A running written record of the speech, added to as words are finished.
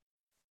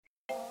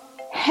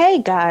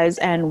Hey guys,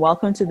 and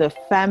welcome to the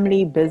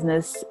Family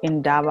Business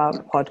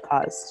Indaba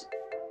podcast.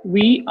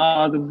 We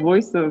are the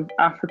voice of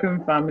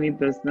African family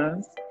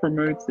business,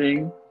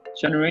 promoting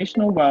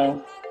generational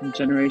wealth and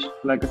generational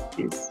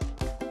legacies.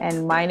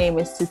 And my name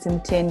is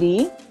Susan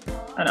Tendi.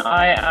 And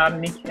I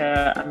am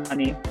Nikia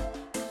Amani.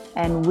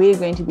 And we're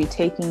going to be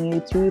taking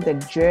you through the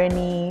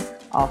journey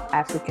of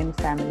African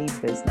family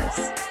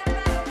business.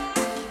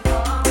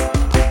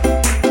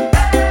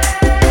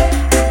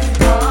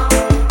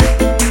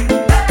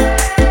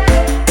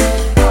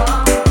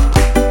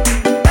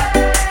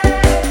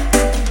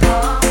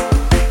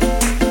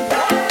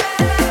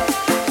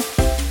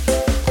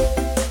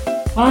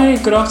 Hi,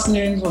 good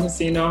afternoon,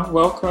 Thomasina.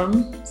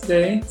 Welcome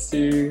today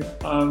to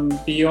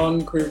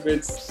Beyond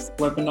COVID's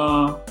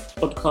webinar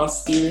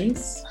podcast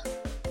series.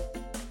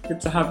 Good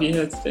to have you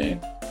here today.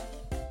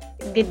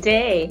 Good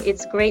day.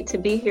 It's great to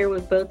be here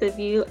with both of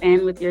you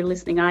and with your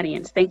listening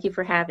audience. Thank you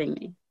for having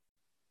me.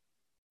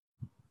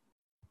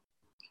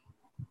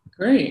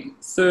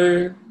 Great.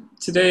 So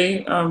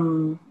today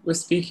we're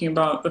speaking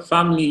about the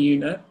family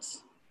unit.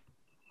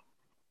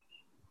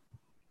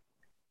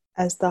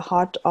 As the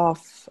heart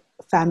of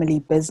family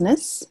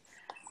business,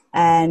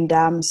 and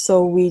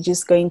so we're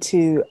just going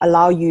to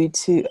allow you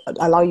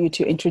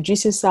to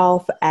introduce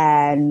yourself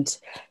and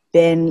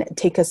then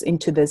take us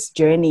into this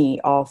journey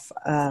of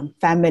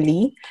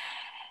family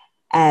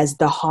as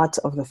the heart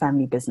of the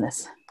family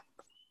business.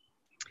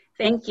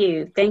 Thank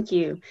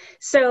you.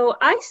 So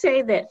I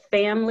say that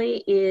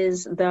family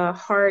is the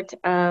heart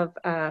of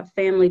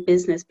family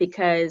business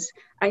because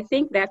I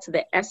think that's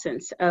the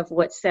essence of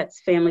what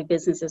sets family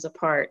businesses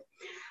apart.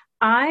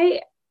 I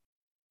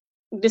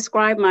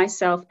describe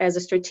myself as a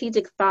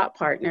strategic thought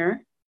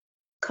partner,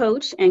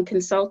 coach, and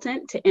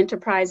consultant to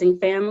enterprising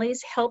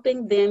families,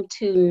 helping them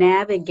to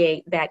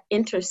navigate that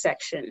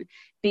intersection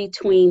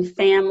between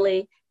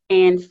family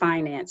and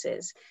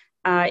finances.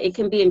 It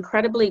can be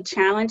incredibly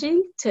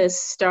challenging to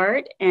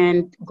start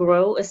and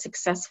grow a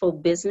successful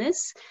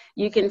business.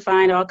 You can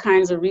find all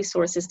kinds of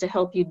resources to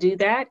help you do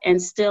that,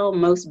 and still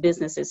most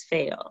businesses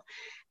fail.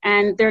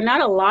 And there are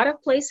not a lot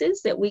of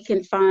places that we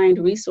can find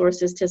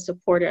resources to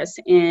support us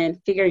in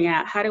figuring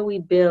out how do we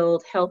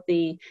build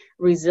healthy,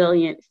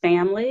 resilient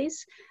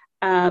families.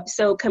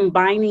 So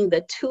combining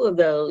the two of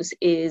those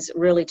is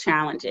really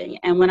challenging.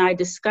 And when I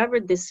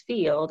discovered this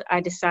field,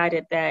 I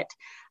decided that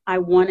I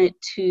wanted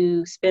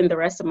to spend the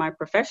rest of my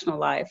professional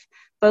life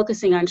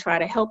focusing on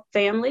trying to help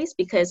families,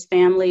 because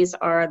families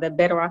are the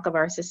bedrock of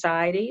our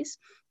societies,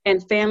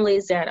 and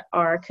families that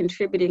are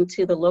contributing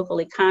to the local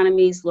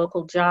economies,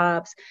 local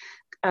jobs,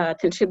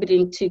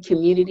 contributing to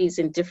communities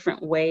in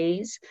different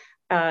ways.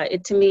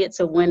 To me,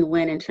 it's a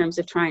win-win in terms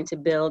of trying to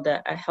build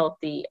a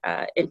healthy,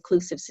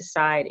 inclusive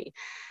society.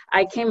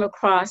 I came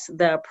across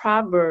the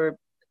proverb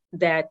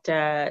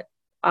that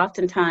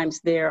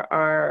oftentimes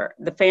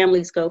the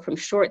families go from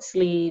shirt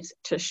sleeves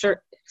to shirt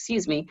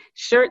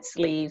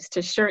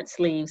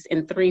sleeves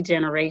in 3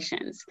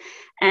 generations.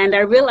 And I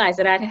realized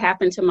that had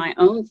happened to my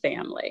own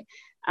family,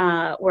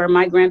 where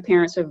my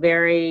grandparents were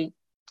very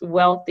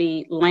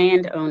wealthy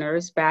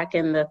landowners back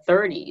in the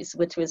 30s,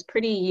 which was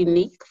pretty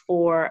unique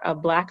for a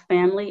Black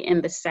family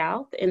in the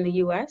South in the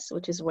US,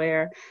 which is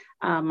where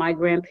my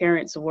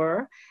grandparents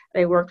were.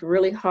 They worked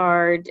really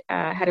hard,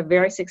 had a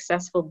very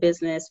successful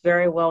business,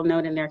 very well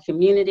known in their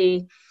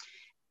community.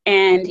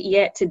 And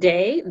yet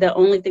today, the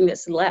only thing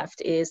that's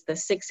left is the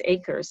 6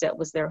 acres that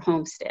was their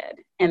homestead,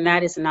 and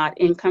that is not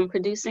income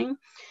producing.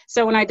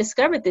 So when I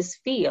discovered this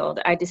field,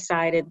 I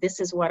decided this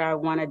is what I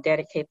want to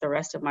dedicate the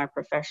rest of my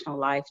professional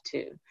life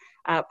to.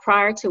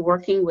 Prior to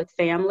working with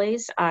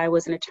families, I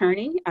was an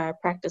attorney. I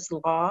practiced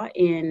law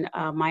in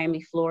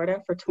Miami,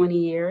 Florida for 20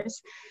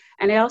 years.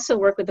 And I also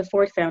worked with the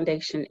Ford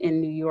Foundation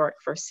in New York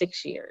for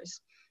 6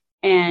 years.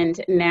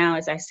 And now,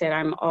 as I said,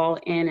 I'm all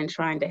in and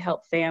trying to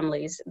help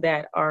families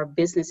that are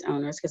business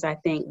owners, because I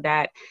think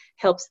that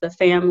helps the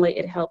family,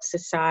 it helps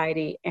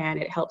society, and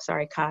it helps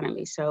our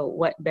economy. So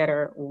what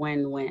better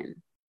win-win?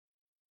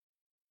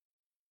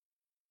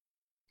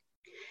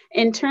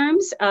 In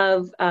terms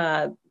of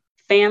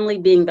family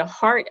being the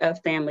heart of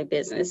family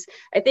business,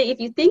 I think if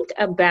you think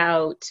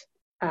about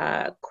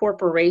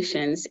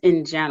corporations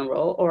in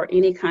general, or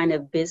any kind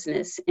of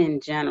business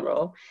in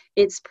general,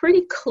 it's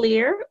pretty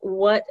clear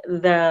what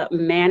the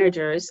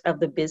managers of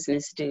the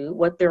business do,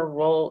 what their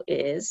role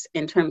is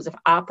in terms of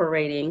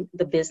operating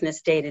the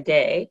business day to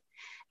day.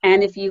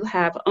 And if you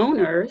have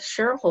owners,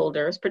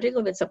 shareholders,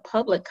 particularly if it's a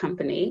public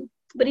company,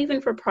 but even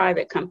for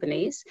private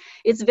companies,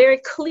 it's very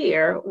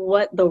clear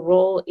what the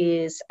role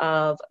is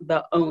of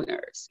the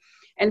owners.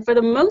 And for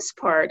the most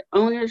part,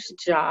 owners'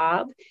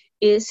 job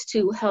is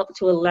to help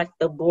to elect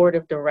the board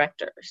of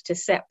directors, to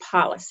set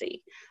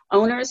policy.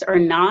 Owners are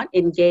not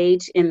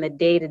engaged in the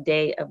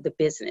day-to-day of the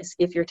business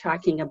if you're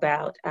talking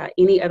about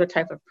any other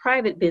type of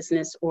private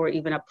business or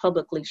even a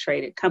publicly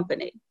traded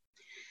company.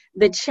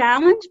 The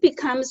challenge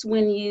becomes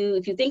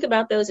if you think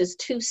about those as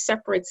 2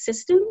 separate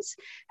systems,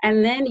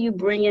 and then you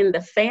bring in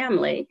the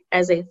family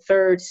as a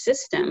third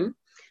system,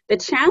 the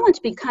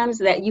challenge becomes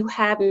that you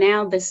have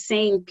now the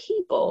same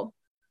people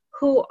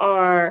who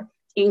are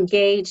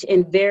engaged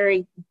in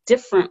very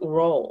different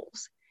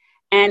roles.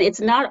 And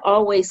it's not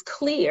always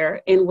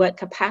clear in what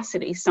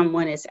capacity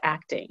someone is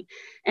acting.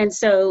 And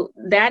so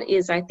that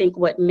is, I think,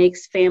 what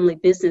makes family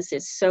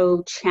businesses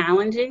so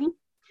challenging.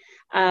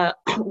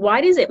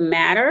 Why does it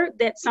matter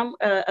that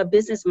a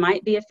business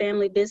might be a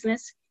family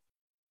business?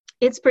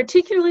 It's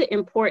particularly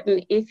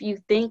important if you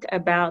think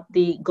about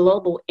the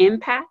global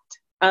impact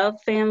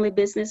of family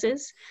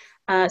businesses.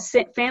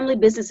 Family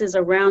businesses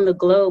around the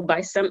globe,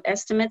 by some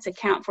estimates,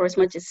 account for as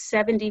much as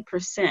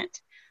 70%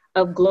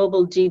 of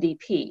global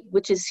GDP,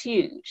 which is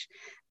huge.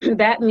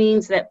 That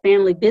means that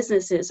family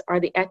businesses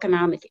are the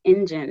economic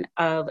engine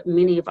of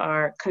many of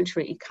our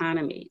country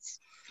economies.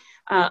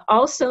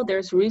 Also,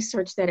 there's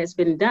research that has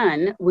been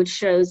done which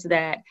shows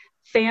that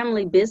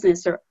family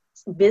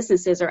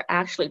businesses are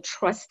actually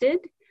trusted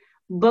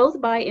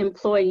both by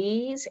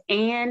employees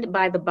and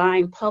by the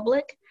buying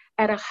public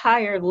at a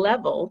higher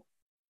level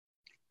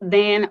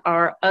than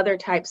are other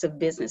types of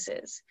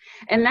businesses.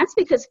 And that's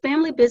because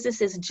family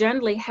businesses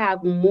generally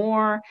have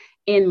more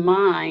in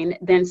mind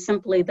than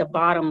simply the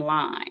bottom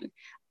line.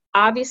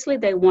 Obviously,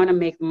 they want to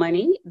make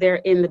money. They're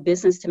in the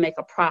business to make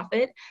a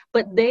profit,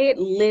 but they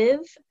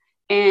live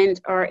and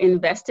are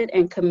invested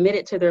and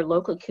committed to their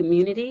local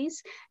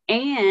communities.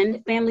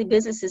 And family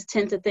businesses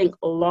tend to think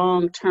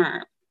long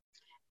term.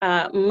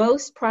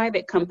 Most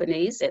private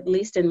companies, at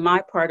least in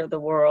my part of the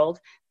world,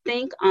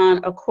 think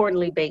on a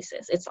quarterly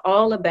basis. It's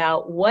all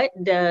about what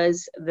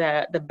does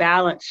the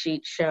balance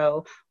sheet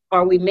show?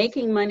 Are we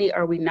making money?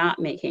 Are we not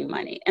making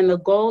money? And the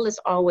goal is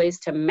always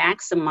to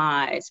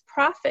maximize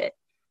profit.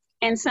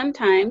 And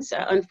sometimes,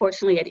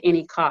 unfortunately, at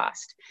any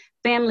cost.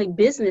 Family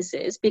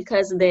businesses,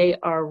 because they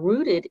are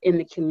rooted in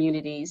the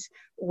communities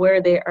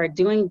where they are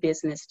doing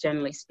business,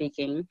 generally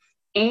speaking,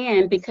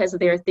 and because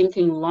they're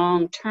thinking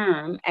long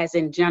term, as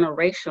in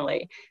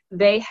generationally,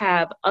 they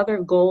have other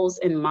goals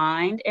in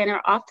mind and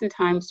are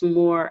oftentimes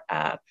more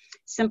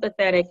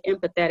sympathetic,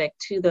 empathetic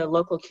to the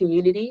local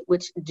community,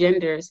 which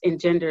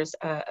engenders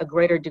a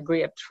greater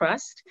degree of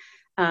trust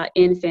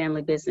in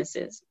family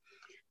businesses.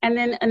 And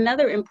then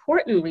another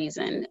important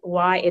reason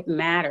why it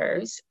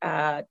matters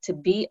to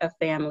be a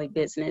family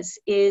business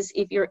is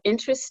if you're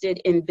interested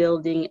in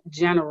building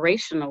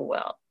generational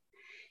wealth.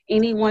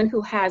 Anyone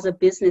who has a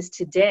business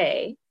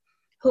today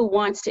who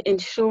wants to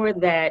ensure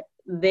that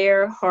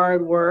their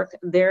hard work,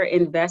 their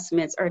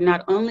investments are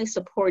not only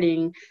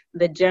supporting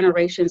the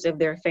generations of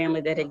their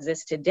family that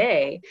exist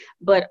today,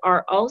 but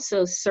are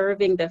also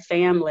serving the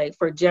family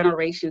for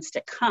generations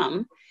to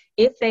come.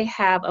 If they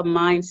have a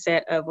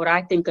mindset of what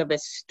I think of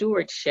as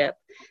stewardship,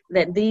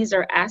 that these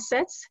are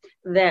assets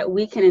that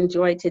we can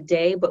enjoy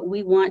today, but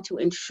we want to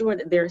ensure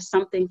that there's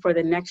something for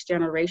the next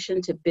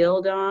generation to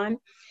build on.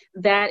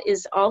 That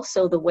is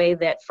also the way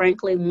that,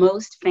 frankly,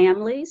 most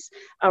families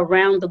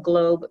around the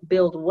globe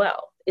build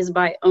wealth, is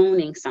by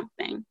owning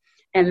something.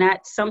 And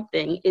that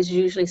something is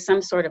usually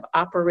some sort of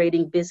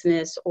operating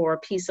business or a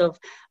piece of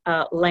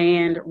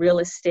land, real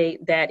estate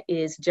that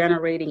is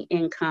generating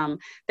income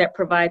that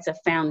provides a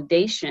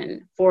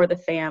foundation for the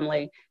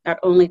family, not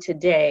only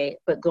today,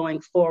 but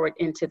going forward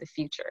into the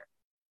future.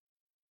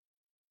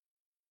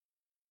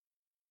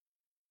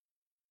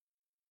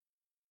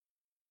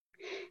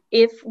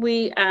 If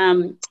we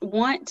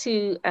want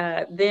to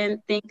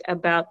then think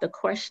about the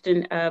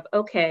question of,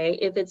 okay,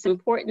 if it's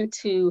important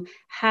to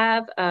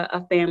have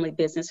a family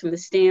business from the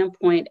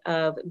standpoint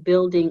of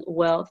building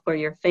wealth for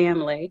your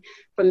family,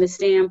 from the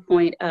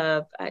standpoint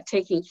of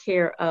taking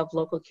care of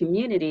local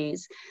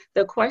communities,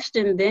 the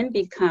question then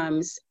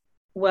becomes,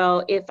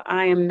 well, if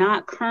I am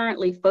not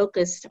currently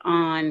focused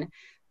on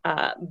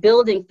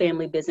building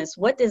family business,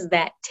 what does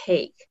that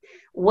take?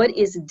 What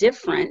is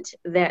different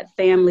that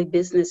family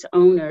business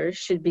owners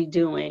should be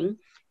doing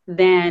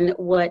than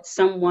what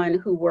someone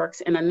who works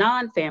in a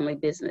non-family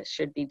business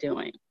should be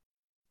doing?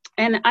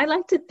 And I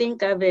like to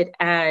think of it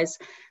as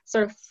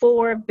sort of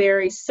 4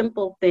 very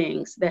simple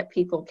things that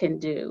people can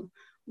do.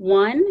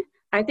 1,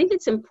 I think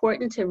it's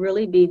important to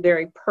really be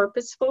very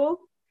purposeful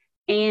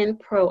and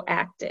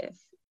proactive.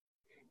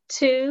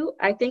 2,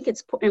 I think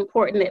it's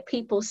important that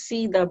people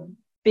see the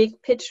big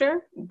picture,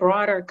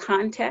 broader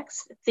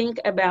context, think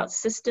about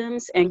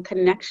systems and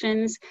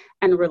connections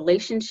and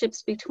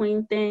relationships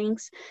between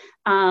things.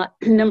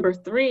 Number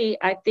 3,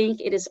 I think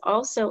it is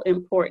also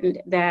important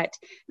that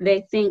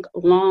they think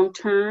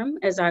long-term,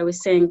 as I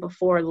was saying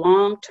before,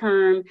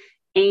 long-term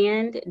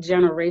and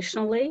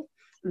generationally.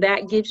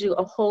 That gives you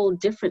a whole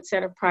different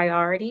set of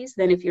priorities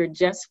than if you're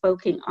just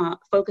focusing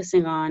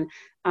on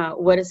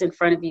what is in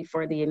front of you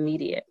for the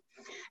immediate.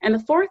 And the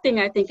 4th thing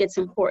I think it's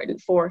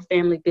important for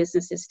family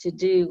businesses to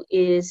do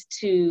is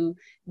to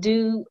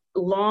do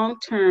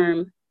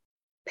long-term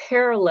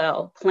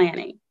parallel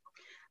planning.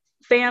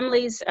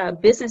 Families,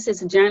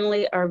 businesses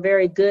generally are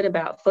very good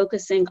about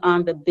focusing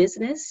on the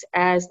business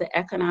as the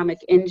economic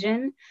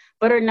engine,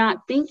 but are not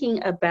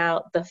thinking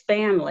about the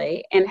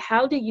family and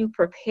how do you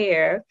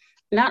prepare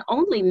not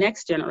only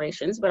next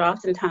generations, but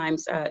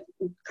oftentimes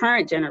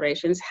current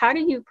generations. How do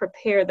you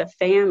prepare the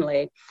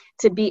family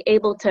to be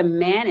able to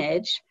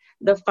manage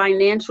the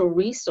financial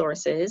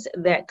resources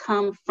that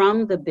come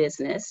from the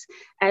business,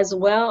 as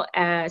well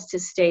as to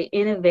stay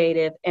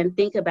innovative and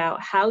think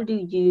about how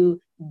do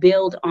you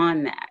build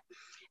on that.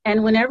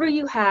 And whenever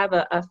you have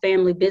a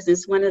family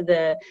business, one of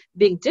the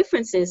big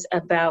differences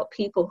about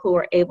people who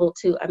are able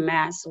to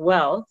amass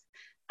wealth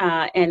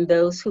and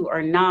those who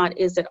are not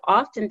is that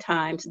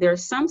oftentimes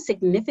there's some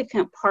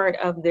significant part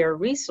of their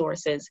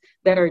resources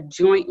that are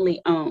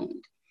jointly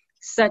owned,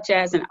 such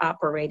as an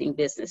operating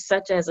business,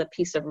 such as a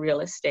piece of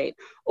real estate,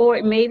 or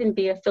it may even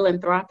be a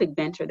philanthropic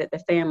venture that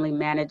the family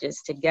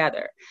manages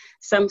together,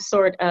 some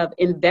sort of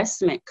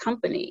investment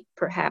company.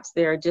 Perhaps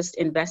they're just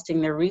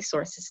investing their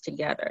resources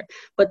together,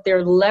 but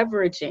they're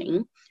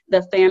leveraging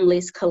the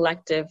family's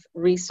collective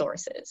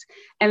resources.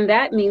 And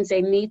that means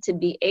they need to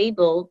be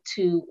able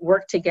to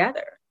work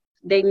together.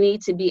 They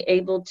need to be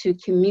able to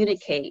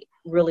communicate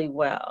really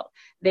well.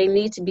 They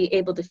need to be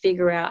able to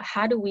figure out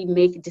how do we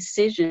make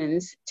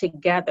decisions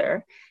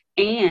together.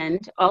 And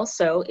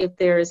also, if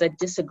there is a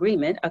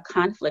disagreement, a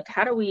conflict,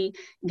 how do we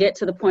get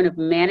to the point of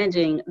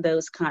managing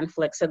those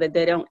conflicts so that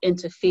they don't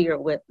interfere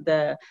with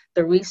the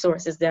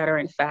resources that are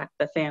in fact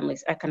the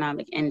family's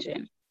economic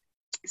engine.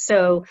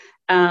 So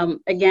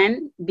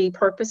again, be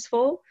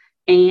purposeful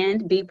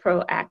and be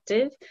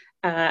proactive.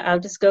 I'll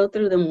just go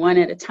through them one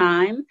at a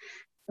time.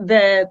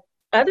 The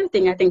other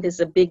thing I think is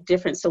a big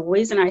difference. So the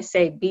reason I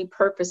say be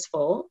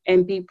purposeful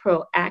and be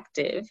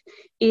proactive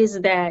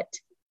is that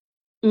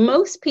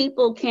most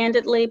people,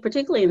 candidly,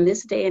 particularly in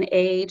this day and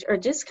age, are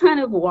just kind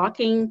of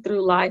walking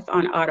through life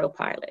on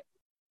autopilot.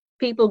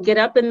 People get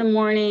up in the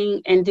morning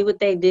and do what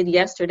they did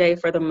yesterday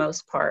for the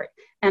most part,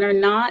 and are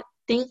not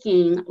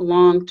thinking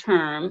long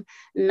term,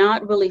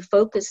 not really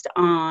focused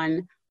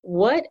on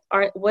what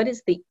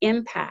is the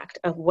impact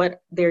of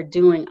what they're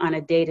doing on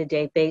a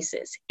day-to-day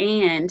basis,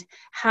 and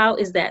how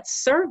is that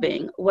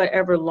serving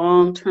whatever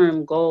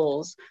long-term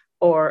goals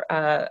or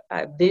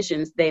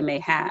visions they may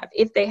have,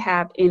 if they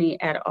have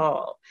any at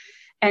all.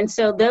 And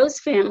so those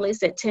families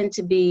that tend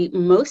to be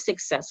most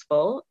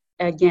successful,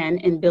 again,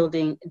 in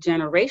building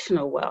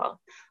generational wealth,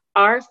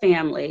 are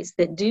families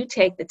that do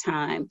take the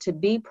time to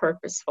be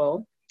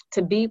purposeful,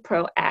 to be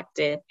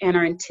proactive, and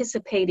are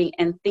anticipating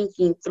and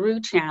thinking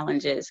through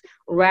challenges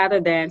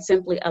rather than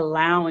simply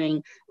allowing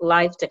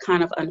life to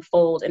kind of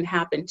unfold and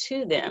happen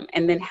to them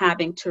and then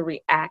having to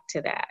react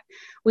to that,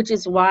 which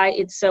is why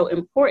it's so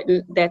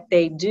important that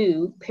they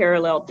do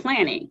parallel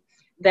planning,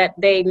 that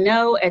they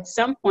know at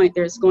some point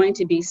there's going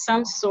to be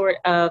some sort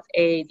of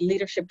a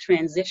leadership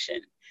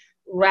transition,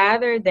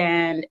 rather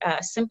than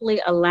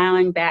simply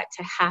allowing that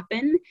to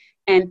happen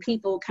and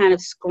people kind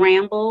of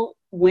scramble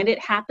when it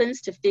happens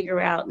to figure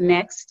out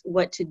next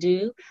what to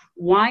do.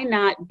 Why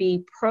not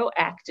be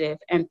proactive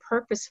and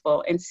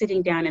purposeful and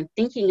sitting down and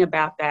thinking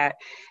about that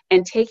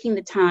and taking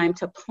the time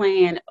to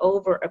plan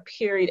over a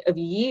period of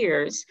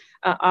years,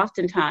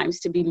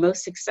 oftentimes to be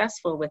most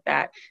successful with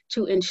that,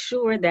 to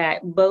ensure that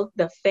both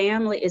the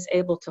family is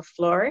able to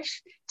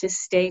flourish, to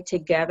stay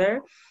together,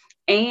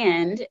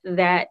 and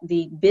that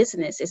the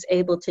business is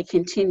able to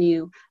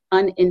continue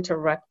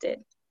uninterrupted.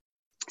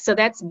 So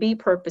that's be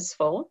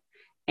purposeful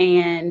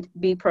and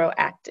be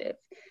proactive.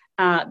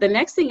 The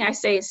next thing I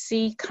say is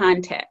see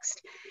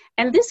context.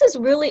 And this is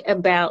really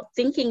about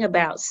thinking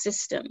about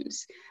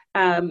systems.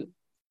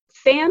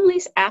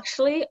 Families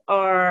actually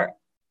are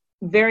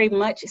very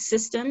much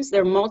systems.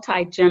 They're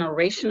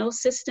multi-generational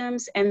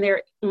systems, and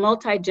they're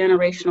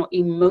multi-generational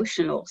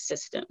emotional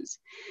systems.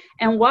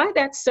 And why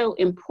that's so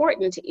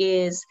important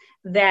is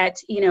that,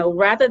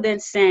 rather than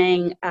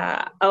saying,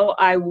 oh,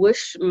 I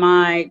wish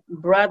my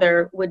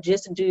brother would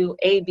just do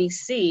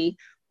ABC,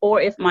 or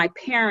if my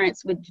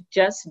parents would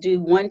just do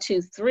 1,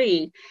 2,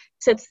 3,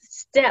 to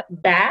step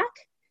back,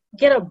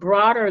 get a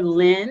broader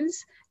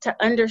lens to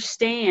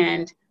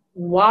understand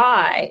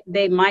why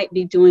they might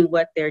be doing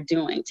what they're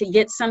doing, to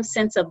get some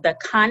sense of the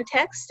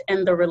context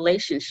and the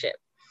relationship.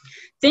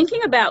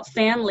 Thinking about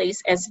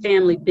families as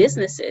family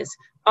businesses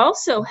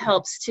also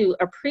helps to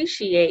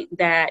appreciate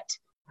that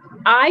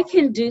I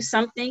can do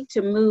something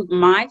to move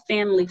my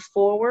family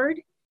forward,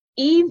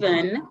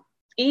 even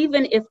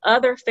if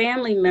other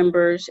family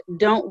members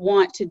don't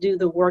want to do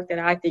the work that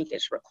I think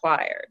is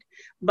required.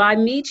 By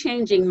me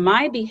changing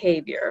my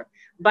behavior,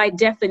 by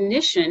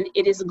definition,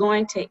 it is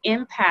going to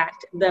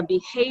impact the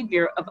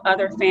behavior of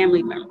other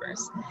family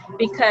members,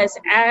 because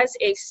as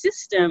a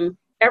system,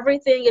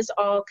 everything is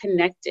all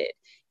connected.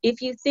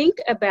 If you think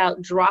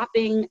about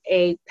dropping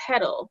a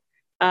pebble,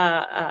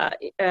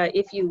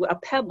 if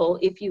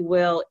you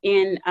will,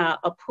 in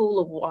a pool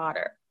of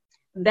water,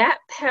 that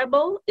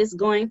pebble is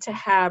going to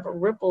have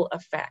ripple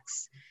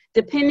effects.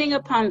 Depending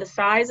upon the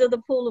size of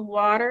the pool of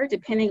water,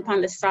 depending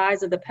upon the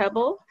size of the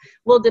pebble,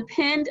 will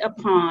depend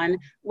upon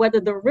whether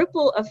the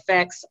ripple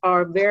effects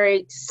are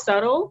very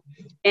subtle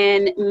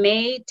and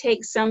may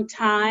take some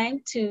time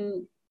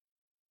to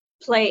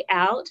play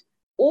out,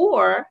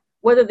 or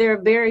whether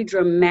they're very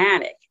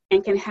dramatic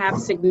and can have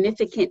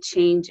significant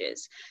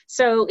changes.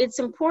 So it's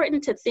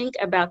important to think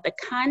about the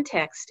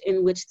context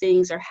in which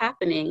things are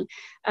happening.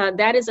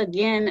 That is,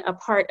 again, a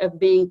part of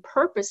being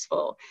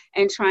purposeful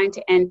and trying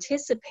to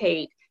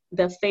anticipate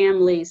the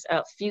family's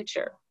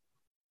future.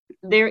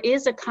 There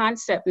is a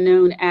concept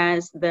known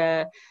as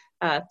the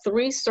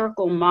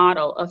three-circle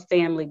model of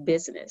family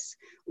business,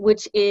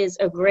 which is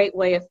a great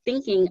way of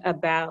thinking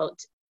about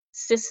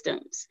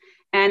systems.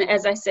 And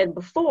as I said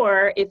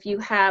before, if you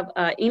have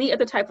any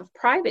other type of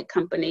private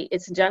company,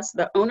 it's just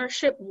the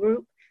ownership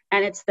group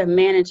and it's the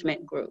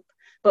management group.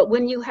 But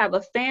when you have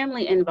a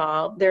family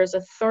involved, there's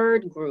a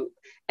third group,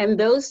 and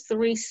those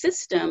three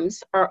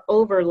systems are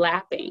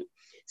overlapping.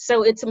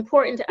 So it's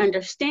important to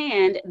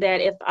understand that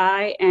if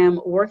I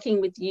am working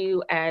with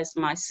you as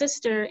my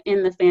sister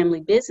in the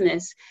family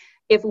business,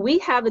 if we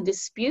have a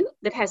dispute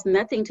that has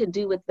nothing to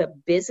do with the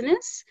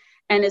business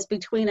and is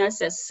between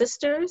us as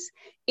sisters,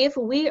 if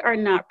we are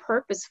not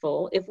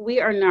purposeful, if we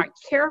are not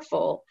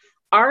careful,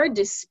 our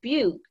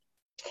dispute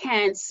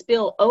can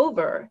spill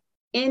over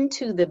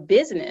into the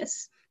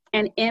business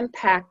and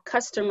impact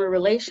customer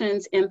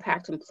relations,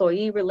 impact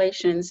employee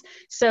relations.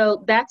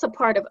 So that's a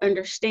part of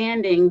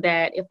understanding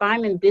that if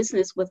I'm in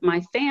business with my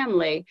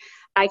family,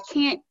 I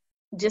can't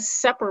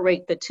just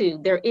separate the two.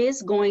 There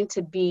is going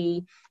to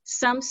be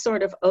some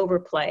sort of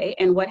overplay,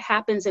 and what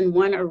happens in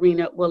one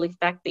arena will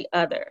affect the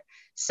other.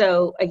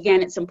 So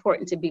again, it's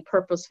important to be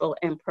purposeful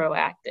and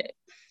proactive,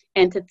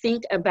 and to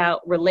think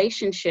about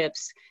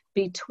relationships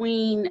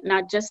between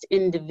not just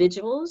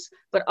individuals,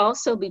 but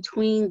also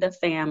between the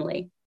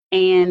family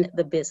and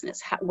the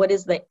business. What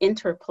is the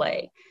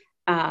interplay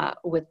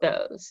with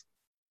those?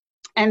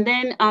 And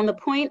then on the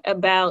point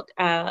about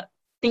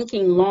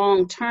thinking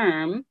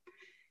long-term,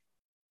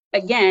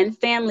 again,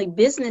 family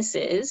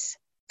businesses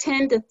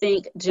tend to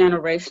think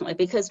generationally,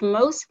 because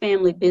most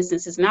family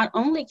businesses not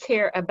only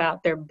care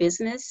about their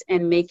business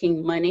and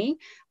making money,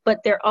 but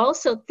they're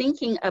also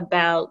thinking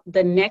about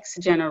the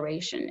next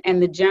generation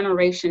and the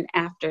generation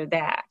after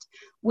that,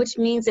 which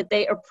means that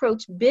they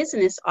approach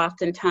business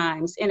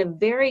oftentimes in a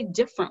very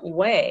different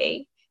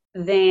way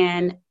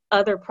than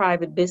other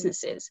private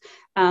businesses.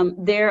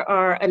 There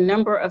are a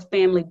number of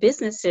family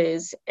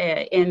businesses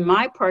in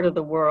my part of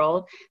the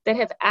world that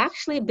have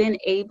actually been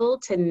able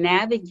to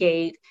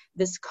navigate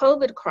this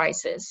COVID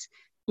crisis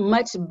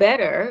much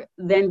better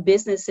than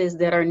businesses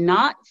that are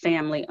not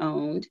family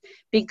owned,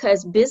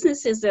 because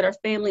businesses that are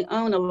family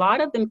owned, a lot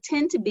of them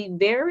tend to be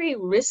very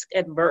risk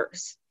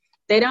adverse.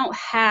 They don't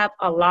have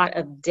a lot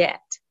of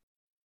debt.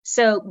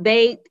 So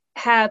they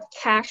have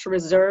cash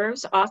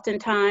reserves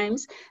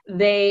oftentimes.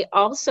 They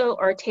also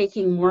are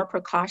taking more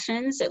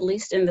precautions, at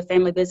least in the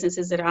family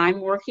businesses that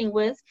I'm working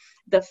with.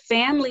 The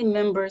family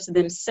members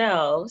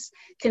themselves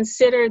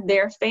consider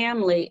their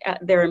family,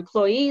 their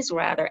employees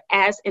rather,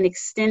 as an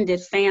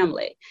extended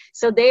family.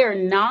 So they are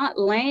not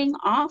laying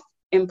off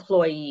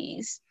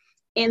employees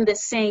in the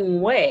same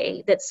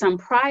way that some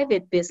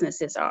private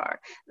businesses are.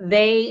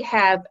 They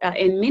have,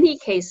 in many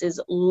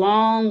cases,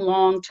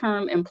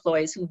 long-term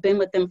employees who've been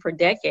with them for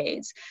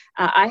decades.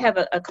 I have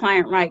a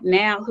client right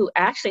now who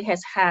actually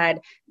has had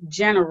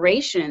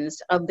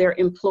generations of their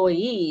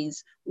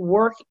employees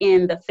work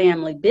in the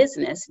family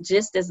business,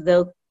 just as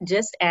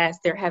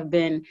there have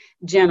been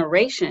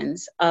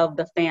generations of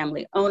the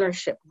family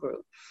ownership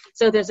group.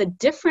 So there's a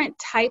different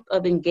type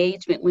of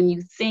engagement when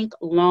you think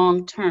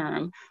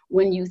long-term,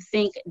 when you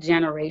think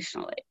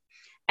generationally.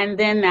 And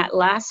then that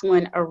last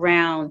one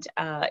around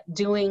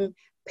doing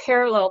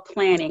parallel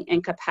planning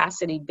and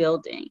capacity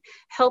building,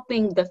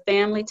 helping the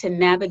family to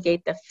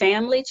navigate the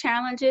family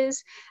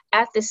challenges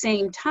at the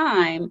same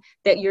time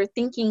that you're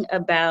thinking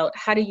about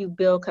how do you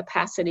build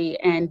capacity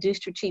and do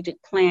strategic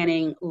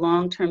planning,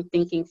 long-term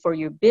thinking for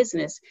your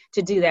business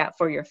to do that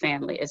for your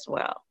family as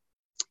well.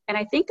 And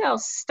I think I'll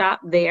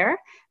stop there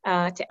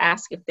to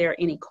ask if there are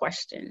any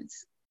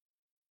questions.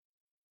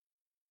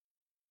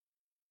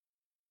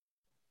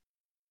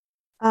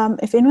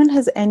 If anyone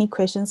has any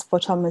questions for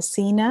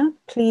Thomasina,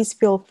 please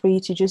feel free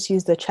to just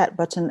use the chat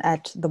button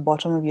at the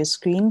bottom of your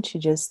screen to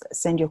just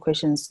send your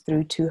questions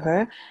through to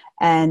her,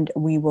 and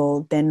we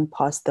will then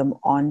pass them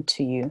on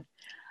to you.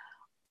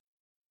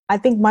 I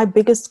think my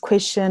biggest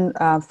question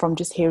from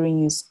just hearing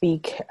you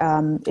speak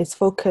is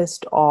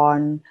focused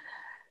on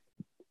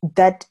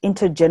that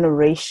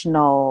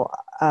intergenerational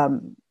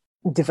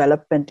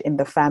development in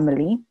the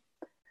family.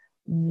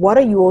 What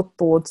are your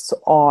thoughts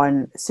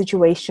on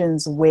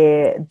situations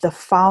where the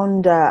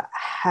founder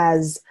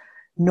has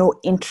no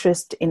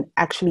interest in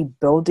actually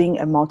building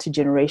a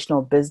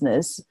multi-generational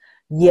business,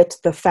 yet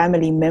the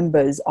family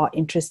members are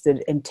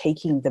interested in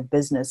taking the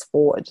business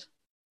forward?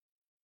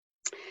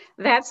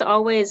 That's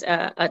always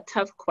a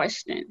tough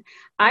question.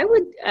 I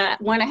would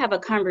want to have a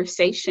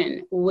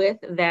conversation with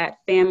that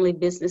family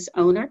business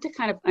owner to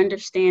kind of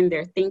understand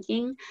their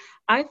thinking.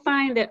 I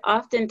find that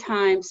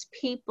oftentimes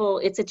people,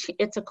 it's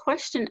a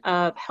question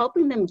of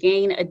helping them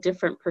gain a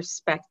different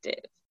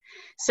perspective.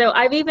 So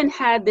I've even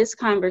had this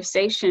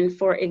conversation,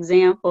 for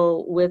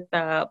example, with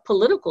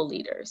political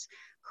leaders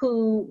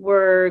who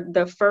were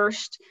the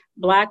first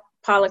Black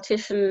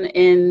politician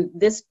in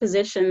this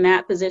position,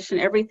 that position,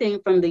 everything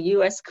from the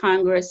US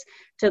Congress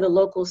to the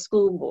local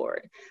school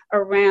board,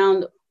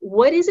 around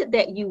what is it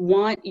that you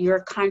want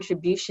your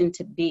contribution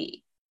to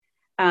be?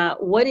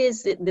 What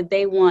is it that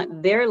they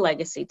want their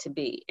legacy to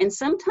be? And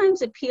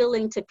sometimes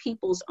appealing to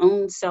people's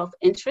own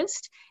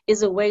self-interest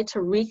is a way to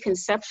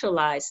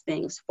reconceptualize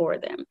things for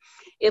them.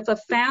 If a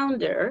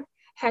founder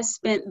has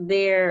spent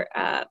their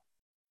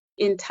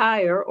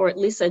entire, or at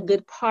least a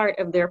good part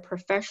of their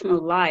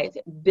professional life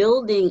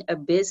building a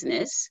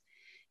business,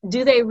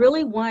 do they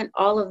really want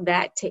all of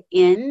that to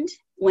end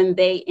when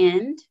they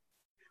end?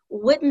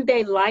 Wouldn't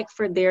they like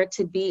for there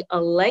to be a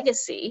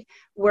legacy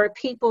where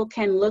people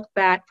can look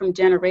back from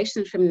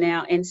generations from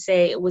now and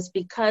say it was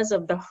because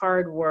of the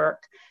hard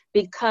work,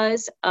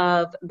 because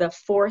of the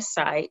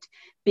foresight,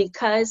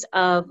 because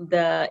of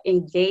the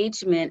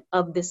engagement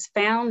of this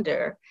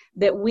founder,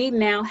 that we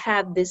now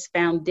have this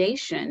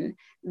foundation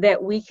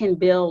that we can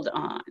build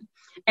on?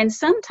 And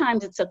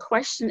sometimes it's a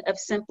question of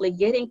simply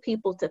getting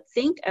people to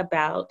think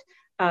about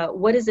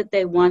what is it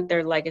they want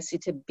their legacy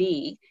to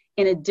be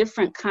in a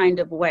different kind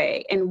of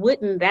way. And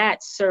wouldn't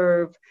that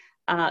serve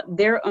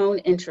their own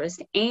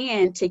interest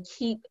and to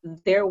keep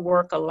their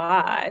work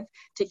alive,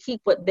 to keep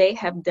what they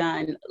have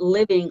done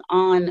living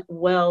on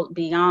well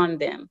beyond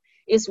them,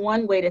 is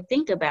one way to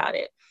think about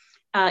it.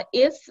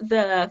 If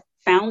the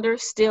founder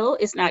still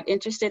is not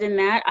interested in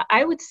that,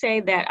 I would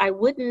say that I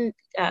wouldn't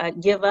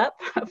give up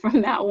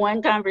from that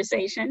one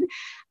conversation.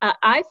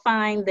 I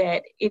find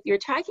that if you're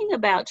talking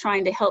about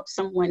trying to help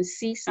someone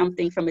see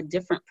something from a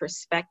different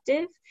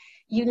perspective,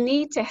 you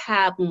need to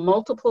have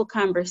multiple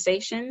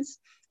conversations.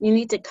 You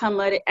need to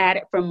come at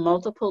it from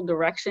multiple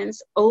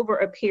directions over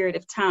a period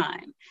of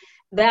time.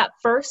 That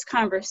first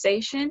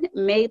conversation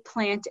may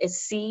plant a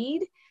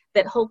seed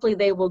that hopefully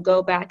they will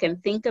go back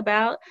and think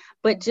about.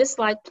 But just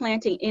like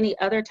planting any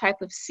other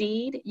type of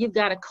seed, you've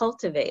got to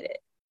cultivate it.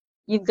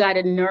 You've got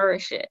to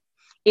nourish it.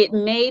 It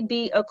may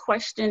be a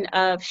question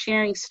of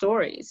sharing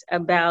stories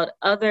about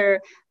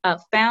other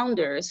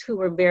founders who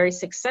were very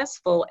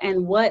successful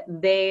and what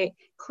they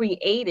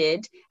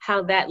created,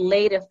 how that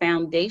laid a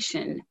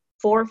foundation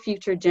for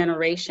future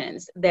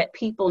generations that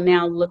people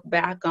now look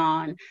back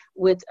on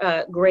with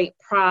great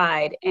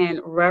pride and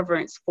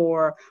reverence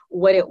for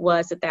what it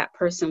was that that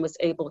person was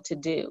able to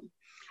do.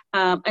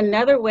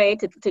 Another way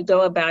to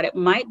go about it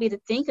might be to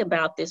think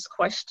about this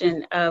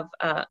question of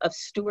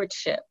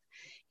stewardship.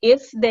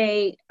 If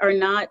they are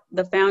not,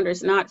 the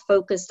founders, not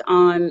focused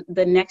on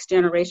the next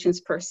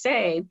generations per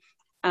se,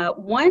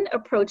 one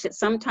approach that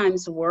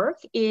sometimes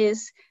works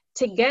is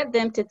to get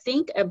them to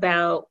think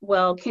about,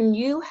 well, can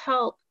you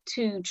help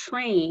to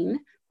train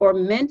or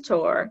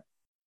mentor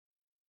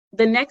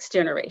the next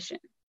generation?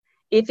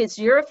 If it's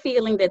your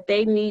feeling that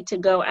they need to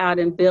go out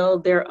and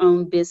build their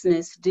own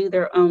business, do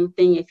their own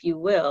thing, if you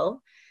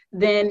will,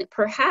 then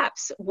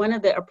perhaps one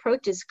of the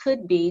approaches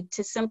could be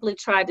to simply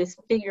try to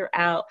figure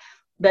out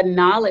the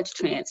knowledge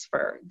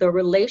transfer, the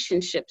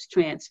relationships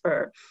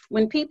transfer.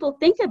 When people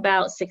think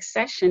about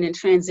succession and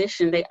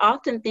transition, they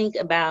often think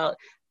about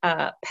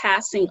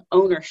passing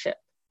ownership,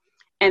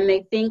 and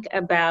they think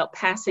about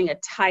passing a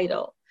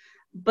title.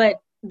 But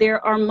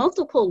there are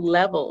multiple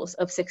levels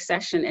of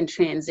succession and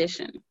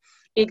transition.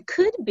 It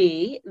could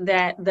be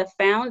that the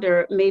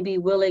founder may be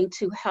willing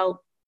to help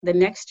the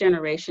next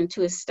generation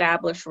to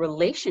establish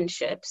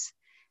relationships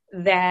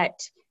that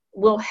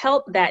will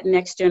help that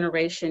next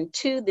generation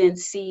to then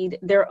seed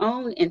their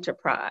own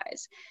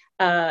enterprise.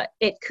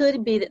 It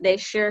could be that they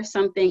share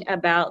something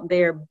about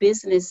their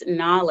business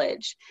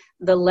knowledge,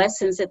 the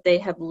lessons that they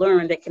have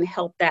learned that can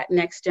help that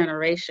next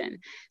generation.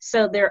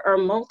 So there are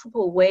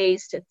multiple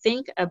ways to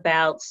think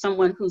about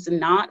someone who's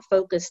not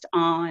focused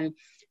on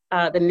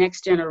the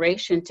next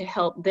generation to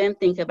help them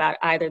think about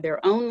either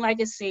their own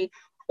legacy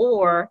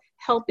or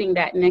helping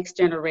that next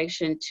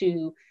generation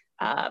to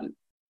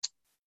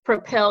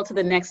propel to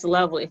the next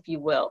level, if you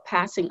will,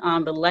 passing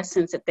on the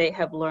lessons that they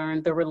have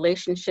learned, the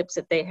relationships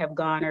that they have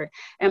garnered,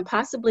 and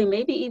possibly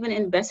maybe even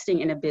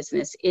investing in a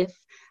business if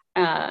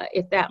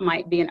that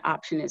might be an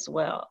option as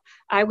well.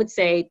 I would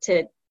say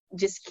to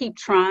just keep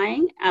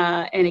trying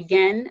and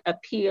again,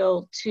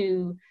 appeal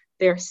to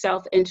their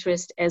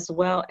self-interest as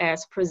well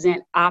as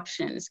present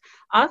options.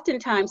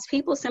 Oftentimes,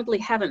 people simply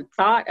haven't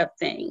thought of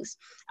things.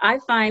 I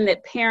find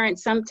that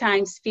parents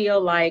sometimes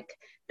feel like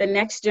the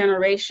next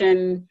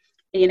generation,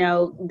 you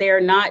know, they're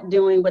not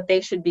doing what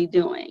they should be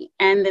doing.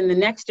 And then the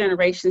next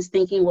generation is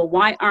thinking, well,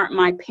 why aren't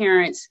my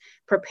parents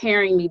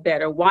preparing me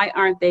better? Why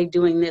aren't they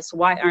doing this?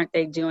 Why aren't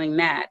they doing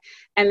that?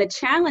 And the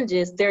challenge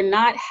is they're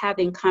not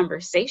having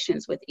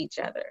conversations with each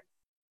other.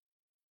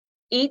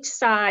 Each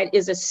side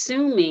is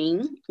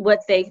assuming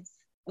what they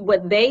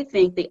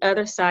think the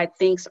other side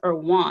thinks or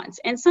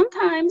wants. And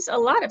sometimes, a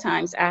lot of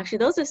times, actually,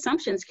 those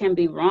assumptions can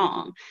be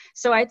wrong.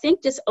 So I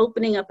think just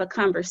opening up a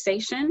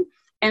conversation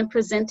and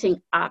presenting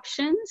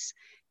options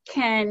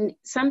can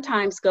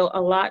sometimes go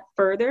a lot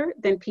further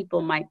than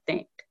people might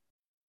think.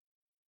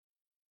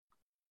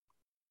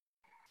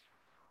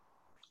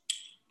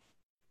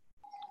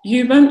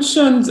 You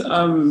mentioned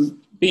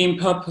being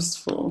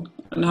purposeful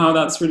and how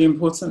that's really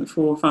important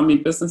for family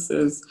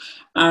businesses.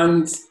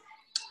 And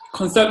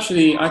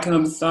conceptually, I can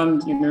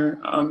understand,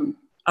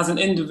 as an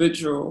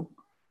individual,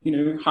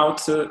 how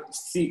to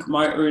seek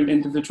my own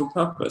individual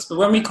purpose. But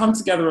when we come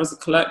together as a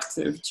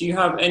collective, do you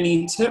have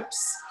any tips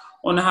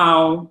on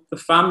how the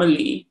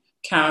family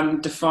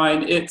can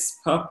define its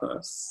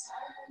purpose?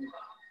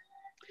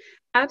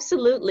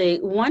 Absolutely.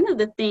 One of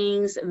the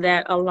things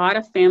that a lot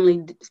of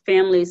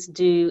families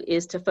do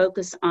is to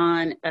focus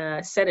on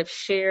a set of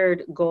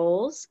shared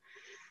goals.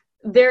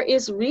 There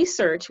is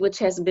research which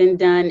has been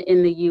done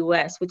in the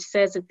US, which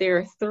says that there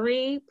are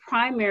 3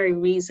 primary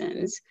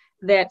reasons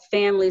that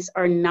families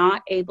are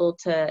not able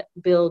to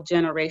build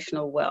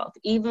generational wealth,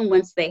 even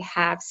once they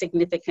have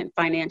significant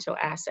financial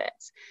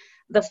assets.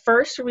 The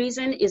first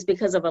reason is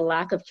because of a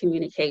lack of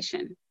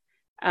communication.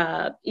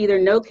 Either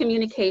no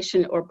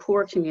communication or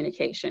poor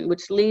communication,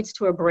 which leads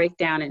to a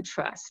breakdown in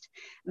trust.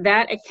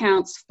 That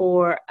accounts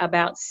for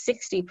about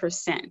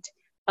 60%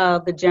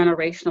 of the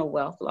generational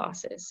wealth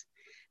losses.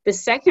 The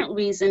second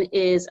reason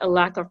is a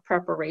lack of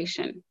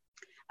preparation.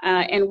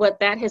 And what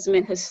that has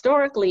meant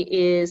historically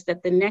is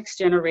that the next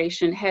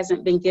generation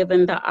hasn't been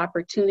given the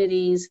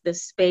opportunities, the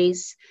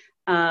space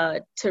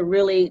to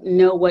really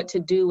know what to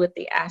do with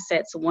the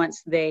assets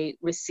once they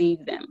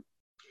receive them.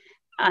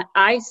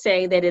 I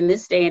say that in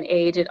this day and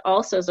age, it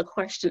also is a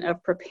question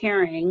of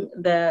preparing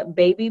the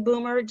baby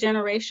boomer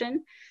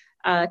generation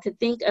to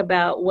think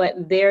about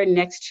what their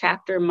next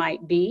chapter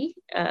might be.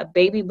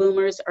 Baby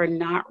boomers are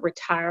not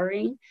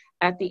retiring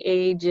at the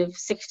age of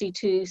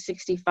 62,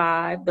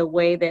 65, the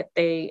way that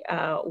they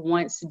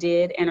once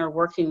did, and are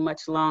working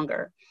much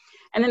longer.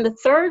 And then the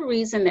third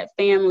reason that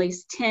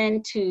families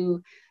tend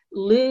to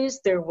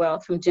lose their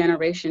wealth from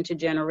generation to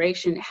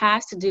generation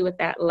has to do with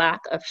that lack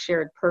of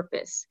shared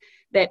purpose,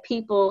 that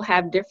people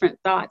have different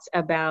thoughts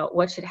about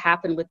what should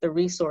happen with the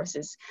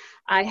resources.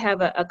 I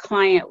have a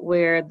client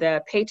where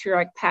the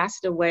patriarch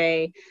passed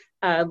away,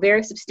 a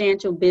very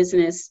substantial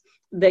business.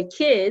 The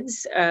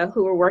kids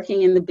who were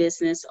working in the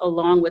business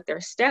along with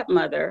their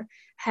stepmother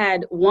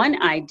had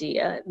one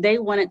idea. They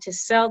wanted to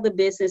sell the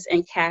business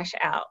and cash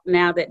out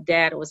now that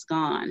dad was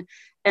gone.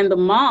 And the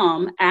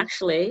mom,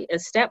 actually, a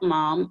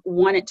stepmom,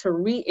 wanted to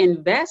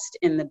reinvest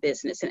in the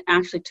business and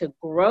actually to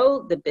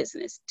grow the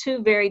business.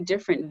 2 very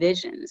different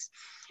visions.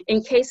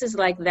 In cases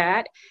like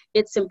that,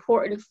 it's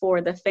important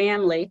for the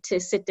family to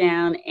sit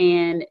down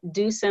and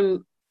do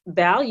some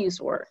values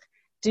work,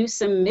 do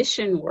some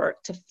mission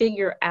work to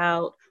figure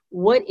out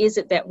what is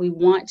it that we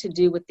want to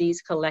do with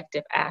these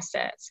collective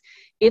assets.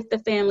 If the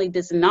family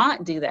does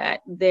not do that,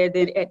 they're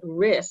then at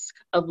risk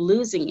of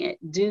losing it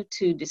due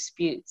to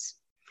disputes.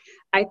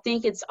 I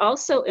think it's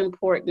also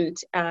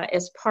important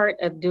as part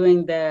of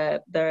doing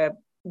the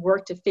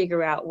work to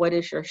figure out what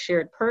is your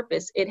shared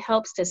purpose, it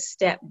helps to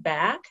step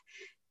back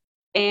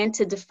and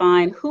to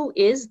define who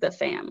is the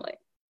family,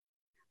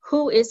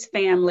 who is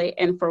family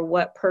and for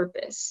what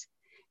purpose.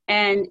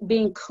 And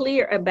being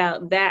clear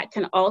about that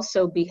can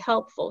also be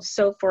helpful.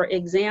 So for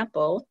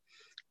example,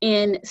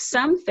 in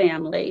some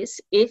families,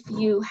 if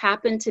you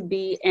happen to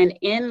be an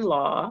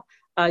in-law,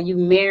 you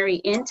marry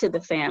into the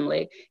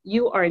family,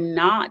 you are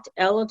not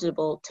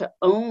eligible to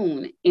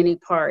own any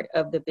part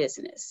of the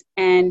business,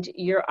 and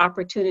your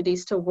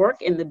opportunities to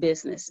work in the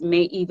business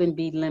may even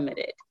be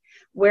limited.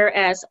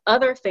 Whereas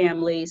other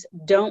families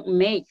don't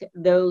make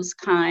those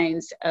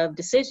kinds of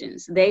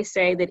decisions. They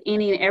say that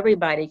any and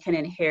everybody can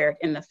inherit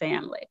in the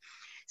family.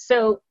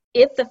 So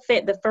if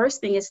the first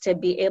thing is to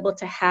be able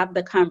to have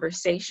the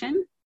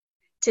conversation,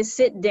 to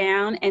sit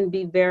down and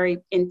be very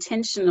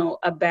intentional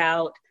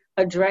about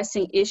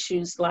addressing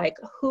issues like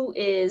who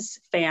is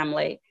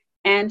family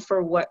and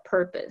for what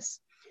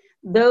purpose.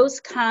 Those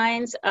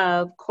kinds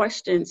of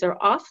questions are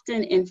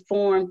often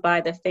informed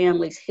by the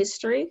family's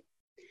history,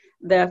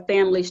 the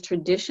family's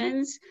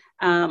traditions.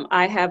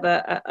 I have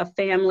a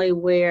family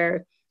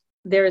where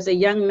there is a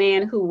young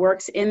man who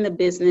works in the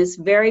business,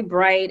 very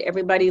bright,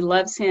 everybody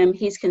loves him.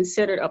 He's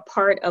considered a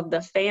part of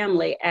the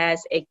family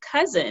as a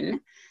cousin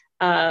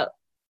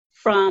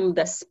from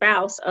the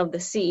spouse of the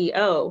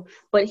CEO,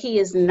 but he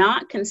is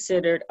not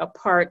considered a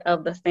part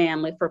of the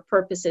family for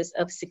purposes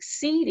of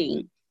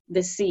succeeding the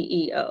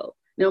CEO,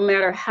 no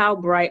matter how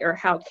bright or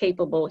how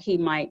capable he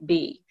might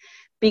be.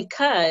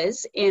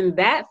 Because in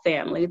that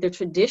family, the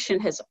tradition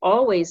has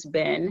always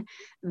been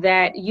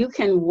that you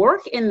can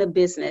work in the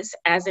business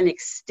as an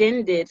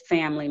extended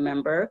family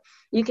member.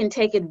 You can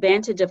take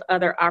advantage of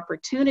other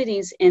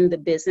opportunities in the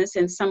business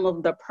and some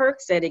of the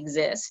perks that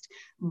exist,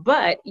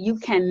 but you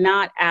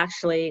cannot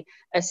actually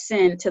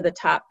ascend to the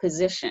top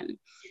position.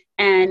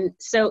 And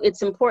so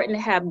it's important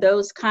to have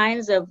those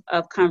kinds of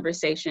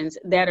conversations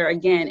that are,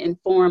 again,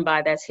 informed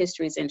by those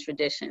histories and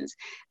traditions.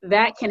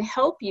 That can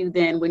help you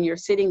then when you're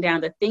sitting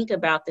down to think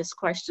about this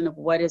question of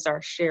what is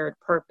our shared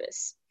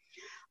purpose.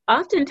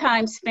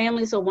 Oftentimes,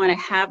 families will want to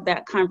have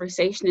that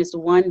conversation as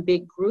one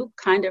big group,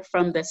 kind of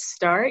from the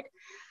start.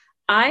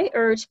 I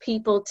urge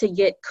people to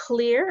get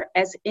clear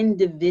as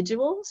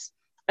individuals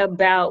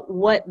about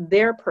what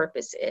their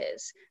purpose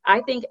is.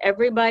 I think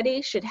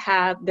everybody should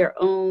have their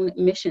own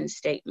mission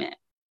statement.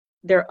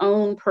 their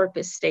own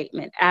purpose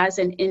statement as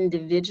an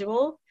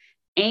individual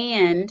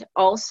and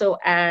also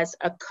as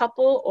a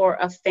couple or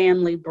a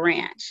family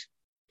branch.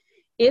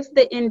 If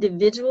the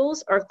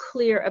individuals are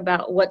clear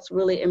about what's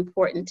really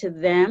important to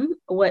them,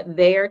 what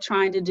they're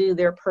trying to do,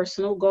 their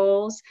personal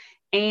goals,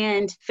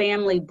 and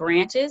family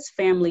branches,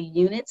 family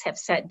units have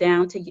sat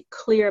down to get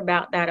clear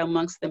about that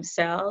amongst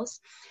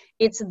themselves,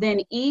 it's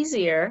then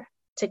easier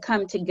to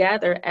come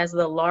together as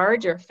the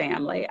larger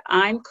family.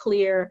 I'm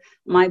clear,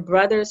 my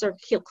brothers are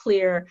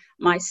clear,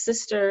 my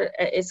sister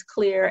is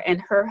clear,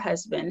 and her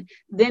husband.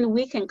 Then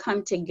we can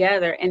come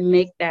together and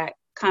make that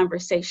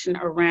conversation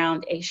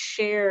around a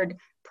shared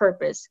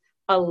purpose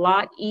a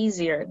lot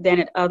easier than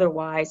it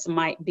otherwise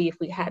might be if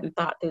we hadn't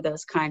thought through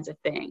those kinds of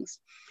things.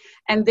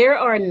 And there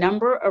are a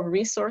number of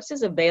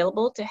resources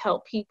available to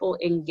help people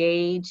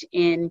engage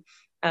in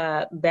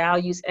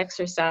values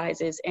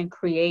exercises and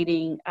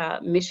creating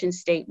mission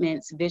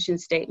statements, vision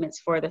statements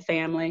for the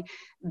family.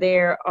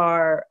 There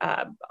are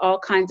all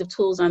kinds of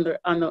tools on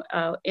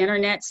the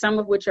internet, some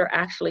of which are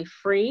actually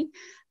free.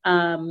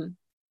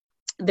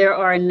 There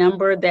are a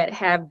number that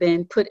have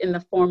been put in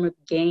the form of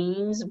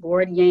games,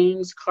 board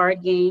games,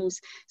 card games,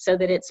 so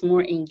that it's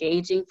more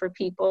engaging for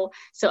people.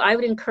 So I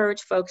would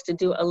encourage folks to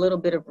do a little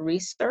bit of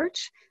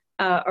research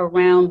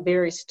around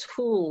various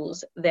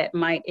tools that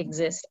might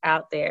exist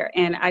out there.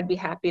 And I'd be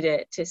happy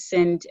to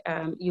send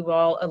you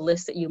all a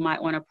list that you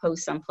might want to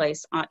post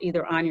someplace,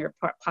 either on your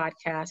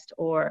podcast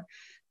or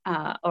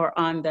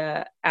on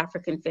the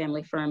African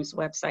Family Firm's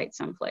website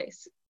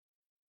someplace.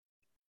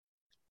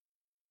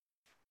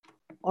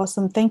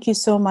 Awesome. Thank you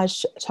so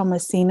much,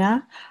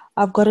 Thomasina.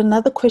 I've got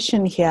another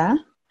question here.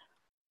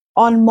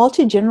 On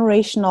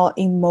multi-generational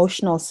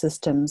emotional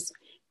systems,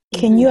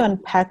 can you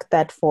unpack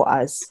that for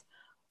us?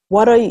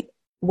 What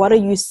are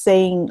you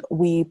saying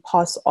we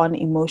pass on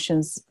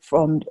emotions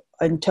from,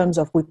 in terms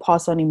of we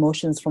pass on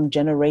emotions from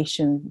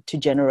generation to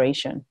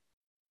generation?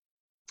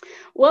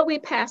 What we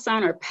pass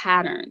on are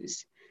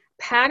patterns.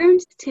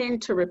 Patterns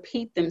tend to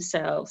repeat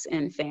themselves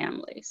in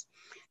families.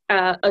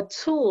 A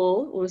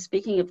tool, we're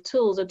speaking of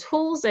tools, a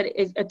tool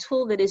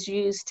that is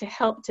used to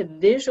help to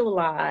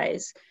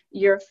visualize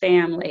your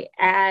family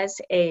as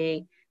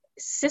a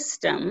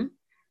system,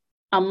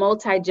 a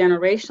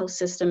multi-generational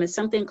system, is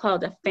something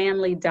called a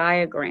family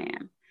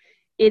diagram.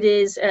 It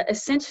is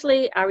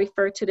essentially, I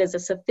refer to it as a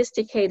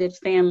sophisticated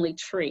family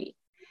tree.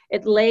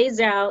 It lays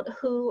out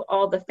who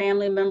all the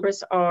family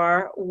members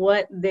are,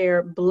 what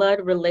their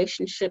blood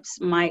relationships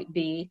might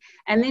be,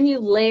 and then you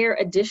layer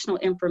additional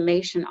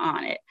information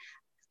on it.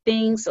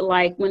 Things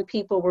like when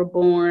people were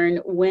born,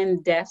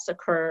 when deaths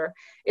occur.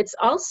 It's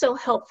also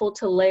helpful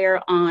to layer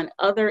on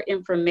other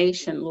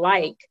information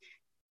like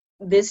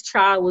this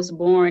child was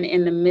born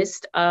in the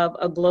midst of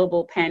a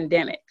global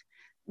pandemic,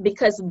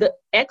 because the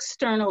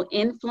external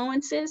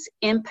influences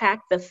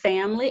impact the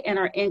family and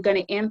are going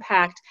to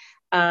impact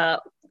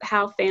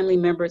how family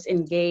members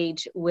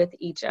engage with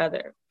each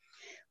other.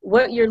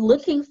 What you're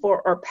looking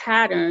for are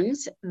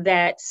patterns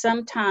that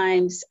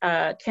sometimes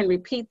can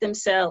repeat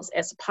themselves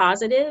as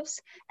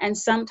positives and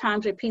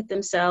sometimes repeat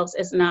themselves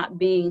as not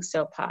being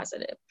so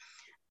positive.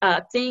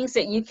 Things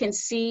that you can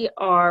see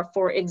are,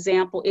 for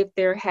example, if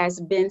there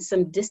has been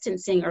some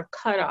distancing or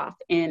cutoff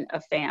in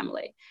a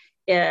family.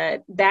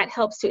 That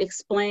helps to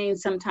explain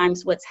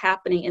sometimes what's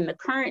happening in the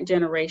current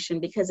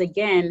generation, because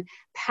again,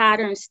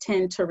 patterns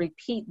tend to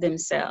repeat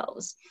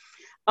themselves.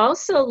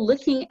 Also,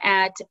 looking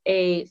at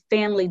a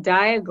family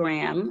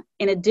diagram,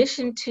 in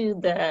addition to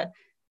the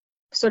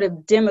sort of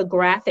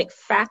demographic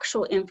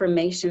factual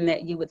information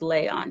that you would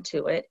lay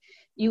onto it,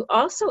 you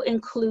also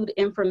include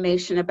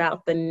information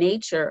about the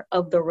nature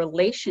of the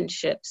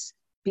relationships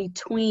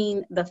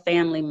between the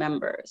family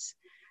members.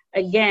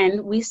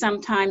 Again, we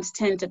sometimes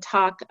tend to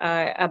talk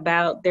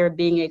about there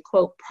being a,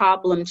 quote,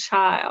 problem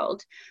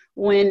child,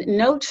 when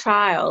no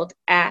child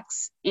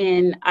acts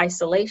in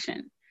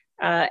isolation.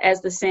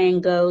 As the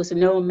saying goes,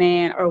 no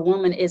man or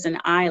woman is an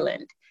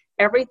island.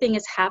 Everything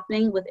is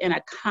happening within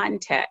a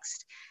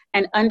context,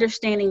 and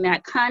understanding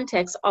that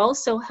context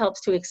also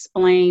helps to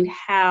explain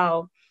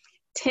how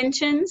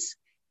tensions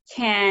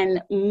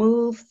can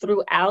move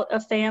throughout a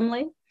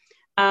family.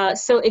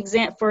 For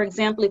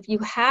example, if you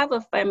have a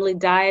family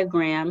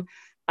diagram,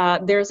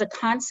 there's a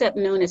concept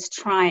known as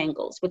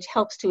triangles, which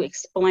helps to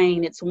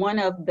explain. It's one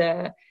of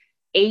the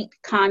 8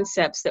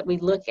 concepts that we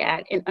look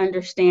at in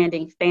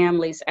understanding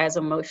families as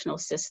emotional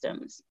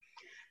systems.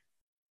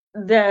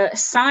 The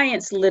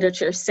science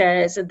literature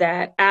says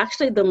that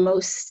actually the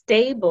most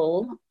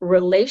stable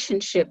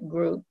relationship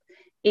group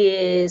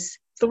is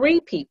 3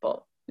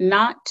 people,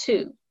 not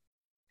 2.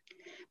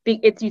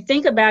 If you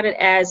think about it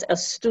as a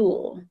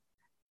stool,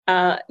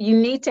 you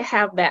need to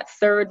have that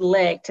third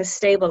leg to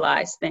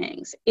stabilize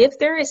things. If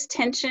there is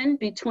tension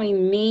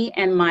between me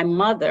and my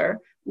mother,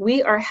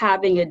 we are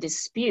having a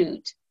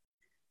dispute.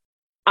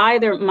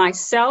 Either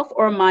myself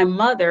or my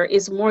mother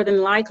is more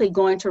than likely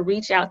going to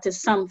reach out to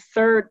some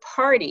third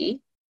party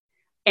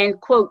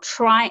and, quote,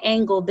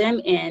 triangle them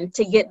in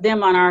to get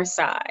them on our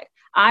side.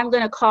 I'm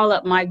going to call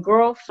up my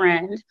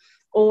girlfriend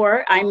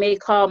Or I may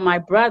call my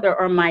brother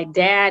or my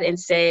dad and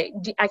say,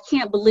 I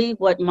can't believe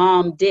what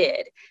mom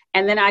did.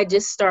 And then I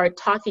just start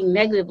talking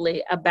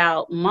negatively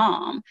about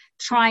mom,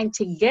 trying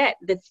to get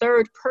the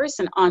third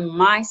person on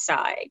my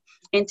side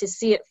and to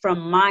see it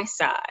from my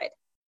side,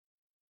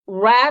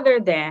 rather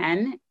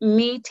than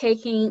me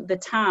taking the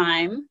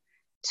time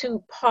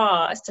to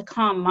pause, to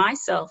calm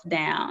myself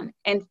down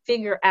and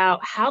figure out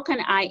how can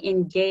I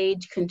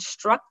engage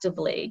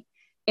constructively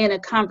in a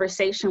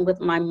conversation with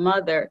my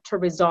mother to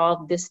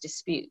resolve this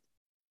dispute.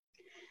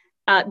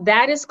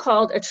 That is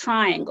called a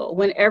triangle.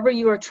 Whenever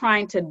you are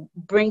trying to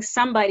bring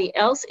somebody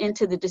else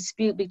into the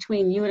dispute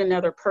between you and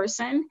another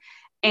person,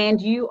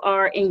 and you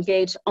are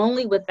engaged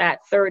only with that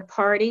third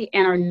party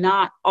and are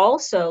not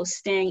also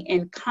staying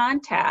in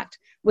contact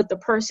with the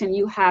person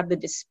you have the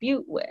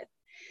dispute with,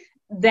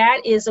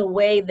 that is a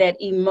way that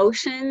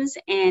emotions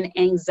and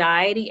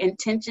anxiety and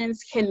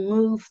tensions can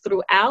move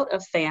throughout a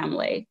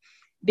family,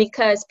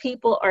 because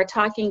people are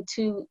talking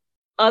to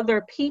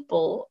other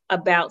people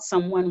about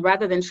someone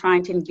rather than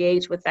trying to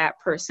engage with that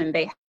person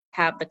they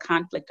have the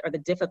conflict or the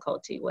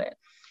difficulty with.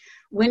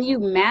 When you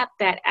map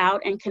that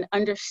out and can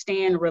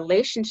understand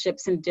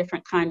relationships in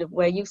different kind of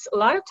way, you a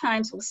lot of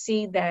times will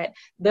see that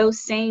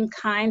those same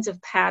kinds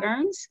of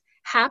patterns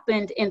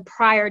happened in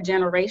prior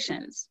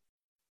generations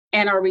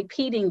and are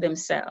repeating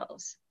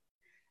themselves.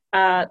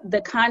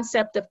 The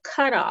concept of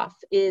cutoff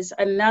is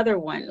another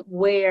one,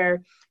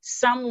 where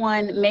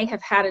someone may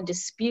have had a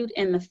dispute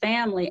in the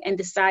family and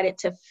decided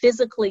to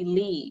physically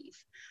leave.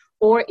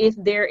 Or if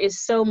there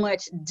is so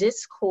much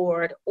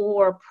discord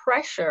or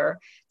pressure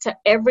to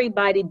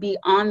everybody be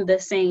on the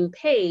same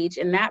page,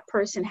 and that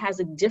person has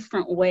a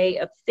different way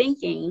of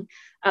thinking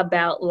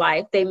about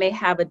life. They may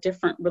have a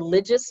different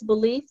religious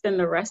belief than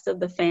the rest of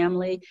the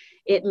family.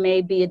 It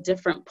may be a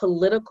different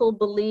political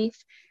belief.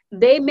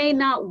 They may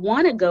not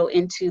want to go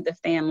into the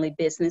family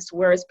business,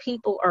 whereas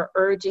people are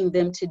urging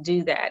them to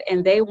do that.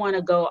 And they want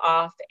to go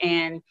off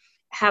and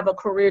have a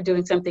career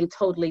doing something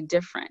totally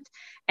different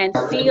and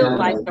feel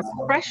like the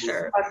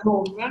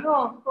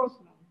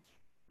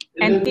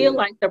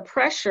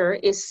pressure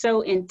is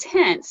so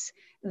intense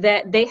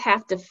that they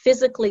have to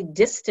physically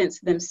distance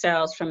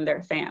themselves from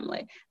their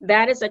family.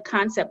 That is a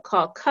concept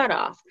called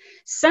cutoff.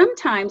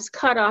 Sometimes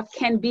cutoff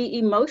can be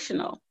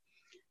emotional.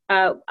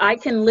 I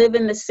can live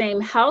in the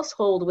same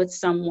household with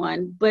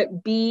someone,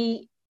 but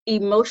be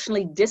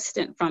emotionally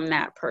distant from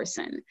that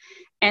person.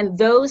 And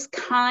those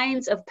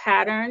kinds of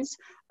patterns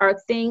are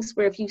things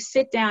where if you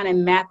sit down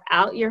and map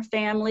out your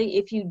family,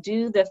 if you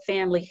do the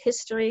family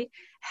history,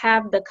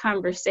 have the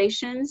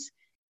conversations,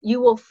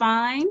 you will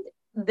find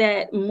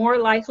that more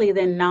likely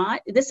than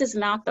not, this is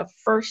not the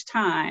first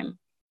time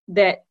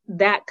that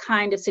that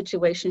kind of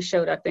situation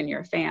showed up in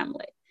your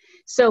family.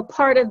 So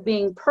part of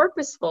being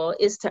purposeful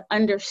is to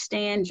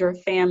understand your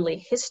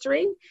family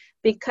history,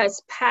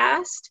 because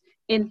past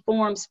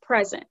informs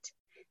present.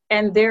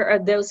 And there are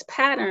those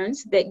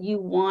patterns that you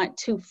want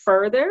to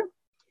further.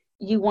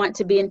 You want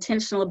to be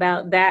intentional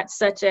about that,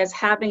 such as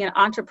having an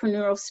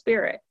entrepreneurial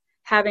spirit,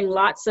 having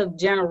lots of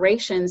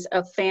generations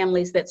of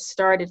families that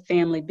started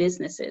family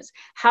businesses.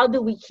 How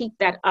do we keep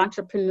that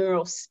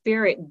entrepreneurial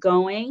spirit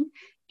going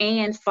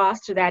and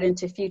foster that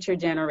into future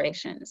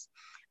generations?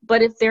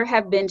 But if there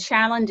have been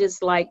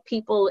challenges like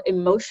people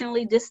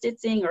emotionally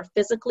distancing or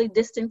physically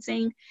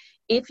distancing,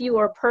 if you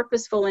are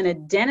purposeful in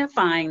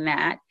identifying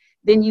that,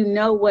 then you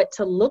know what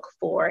to look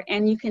for,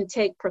 and you can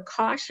take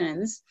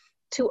precautions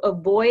to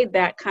avoid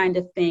that kind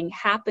of thing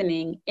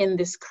happening in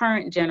this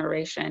current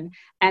generation,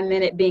 and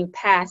then it being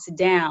passed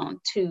down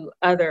to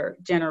other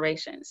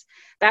generations.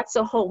 That's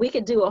we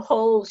could do a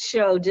whole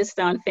show just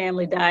on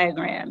family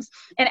diagrams.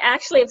 And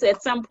actually, if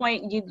at some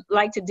point you'd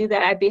like to do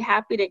that, I'd be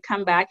happy to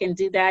come back and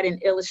do that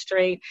and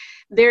illustrate.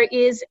 There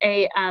is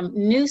a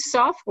new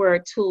software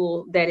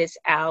tool that is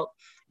out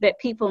that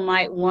people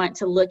might want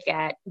to look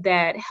at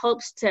that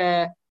helps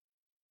to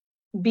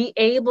be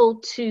able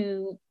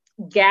to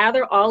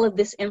gather all of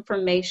this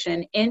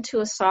information into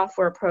a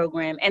software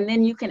program, and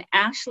then you can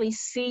actually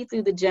see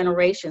through the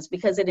generations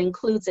because it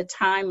includes a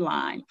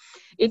timeline.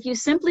 If you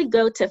simply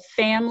go to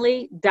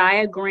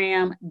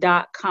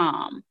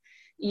familydiagram.com,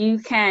 you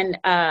can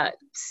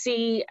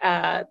see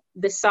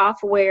the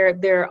software.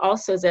 There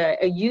also is a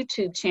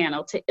YouTube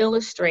channel to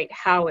illustrate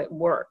how it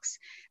works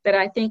that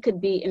I think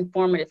could be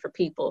informative for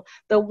people.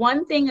 The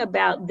one thing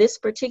about this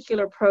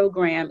particular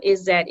program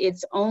is that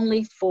it's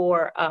only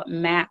for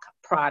Mac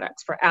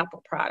products, for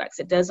Apple products.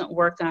 It doesn't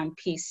work on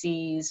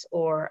PCs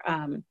or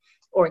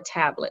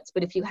tablets.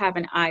 But if you have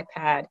an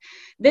iPad,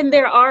 then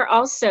there are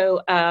also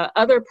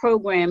other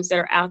programs that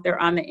are out there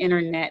on the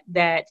internet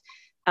that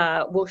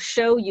will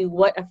show you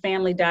what a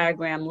family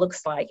diagram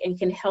looks like and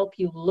can help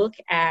you look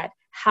at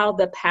how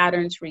the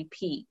patterns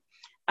repeat.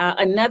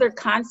 Another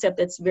concept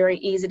that's very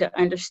easy to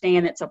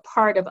understand, that's a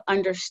part of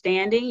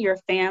understanding your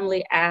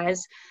family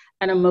as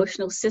an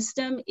emotional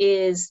system,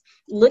 is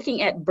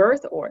looking at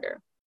birth order.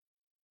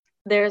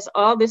 There's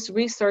all this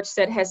research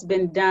that has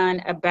been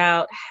done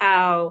about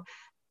how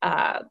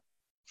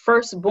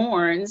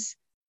firstborns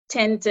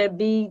tend to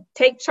be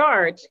take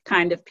charge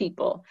kind of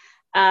people,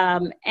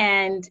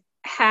 and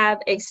have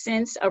a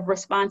sense of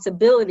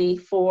responsibility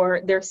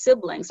for their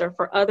siblings or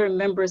for other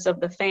members of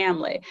the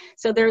family.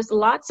 So there's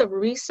lots of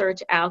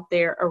research out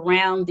there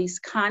around these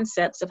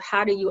concepts of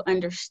how do you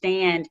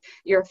understand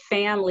your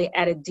family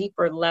at a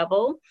deeper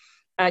level.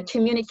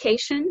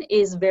 Communication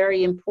is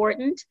very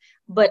important,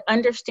 but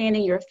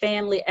understanding your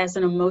family as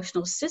an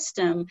emotional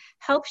system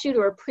helps you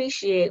to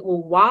appreciate,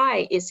 well,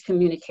 why is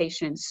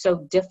communication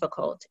so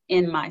difficult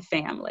in my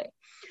family?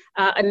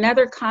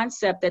 Another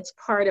concept that's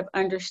part of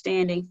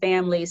understanding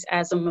families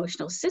as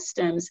emotional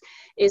systems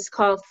is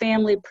called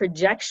family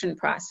projection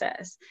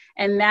process.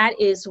 And that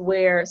is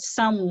where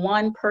some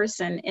one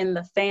person in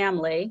the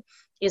family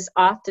is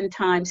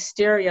oftentimes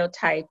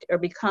stereotyped or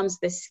becomes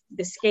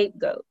the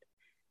scapegoat.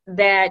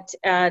 That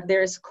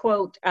there's,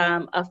 quote,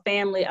 a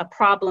family, a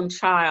problem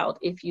child,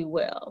 if you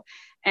will.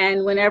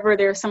 And whenever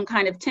there's some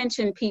kind of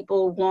tension,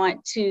 people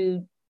want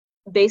to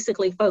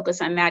basically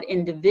focus on that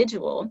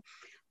individual.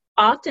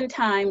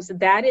 Oftentimes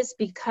that is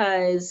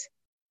because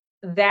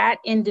that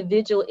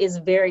individual is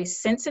very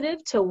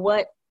sensitive to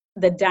what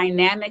the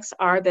dynamics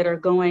are that are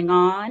going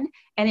on,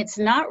 and it's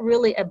not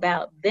really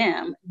about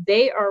them.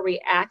 They are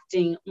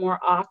reacting more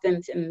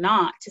often than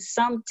not to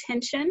some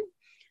tension,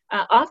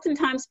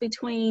 oftentimes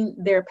between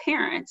their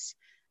parents.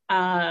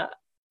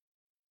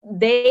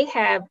 They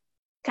have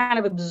kind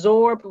of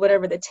absorbed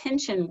whatever the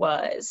tension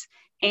was,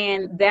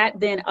 and that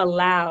then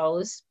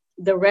allows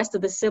the rest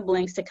of the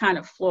siblings to kind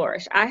of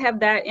flourish. I have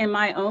that in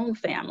my own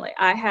family.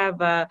 I have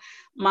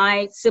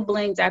my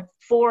siblings, I have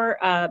four,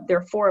 there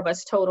are four of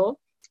us total.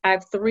 I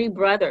have three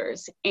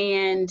brothers,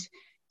 and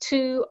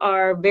two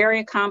are very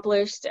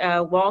accomplished,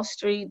 Wall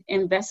Street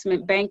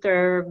investment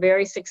banker,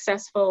 very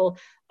successful.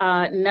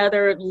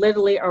 Another,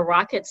 literally a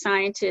rocket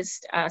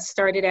scientist,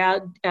 started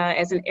out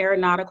as an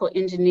aeronautical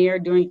engineer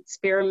doing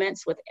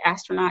experiments with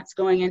astronauts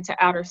going into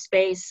outer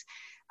space.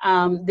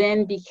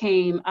 Then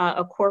became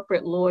a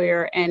corporate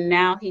lawyer, and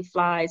now he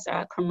flies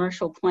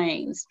commercial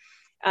planes,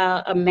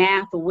 a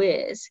math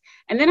whiz.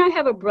 And then I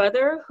have a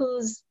brother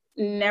who's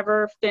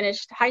never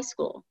finished high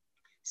school.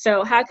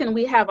 So how can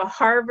we have a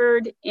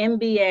Harvard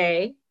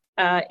MBA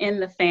in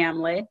the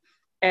family,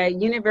 a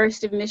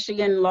University of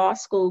Michigan Law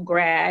School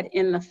grad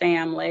in the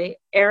family,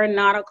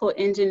 aeronautical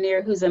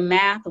engineer who's a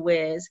math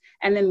whiz,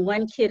 and then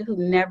one kid who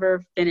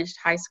never finished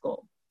high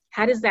school?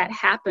 How does that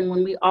happen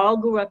when we all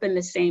grew up in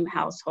the same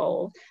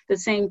household, the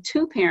same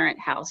two-parent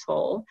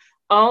household,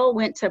 all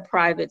went to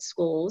private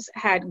schools,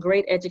 had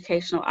great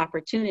educational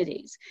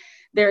opportunities?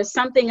 There's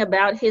something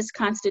about his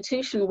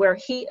constitution where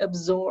he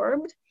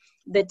absorbed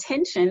the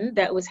tension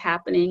that was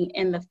happening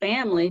in the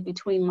family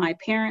between my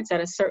parents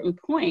at a certain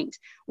point,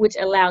 which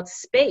allowed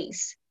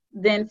space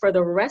then for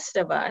the rest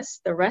of us,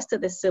 the rest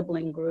of the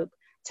sibling group,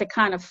 to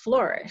kind of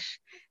flourish.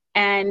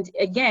 And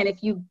again,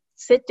 if you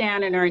sit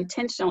down and are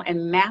intentional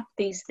and map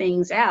these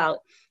things out,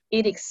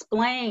 it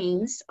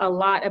explains a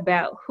lot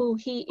about who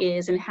he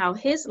is and how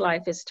his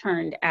life has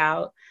turned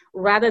out,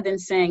 rather than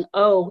saying,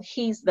 oh,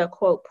 he's the,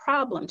 quote,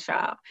 problem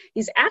child.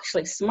 He's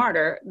actually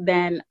smarter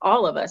than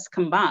all of us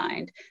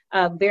combined,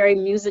 very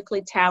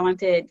musically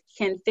talented,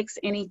 can fix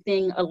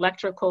anything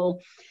electrical.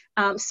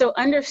 So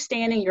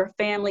understanding your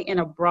family in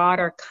a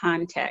broader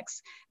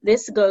context.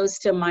 This goes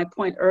to my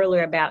point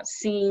earlier about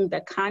seeing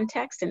the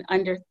context and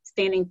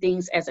understanding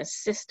things as a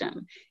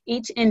system.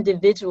 Each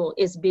individual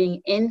is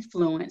being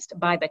influenced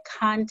by the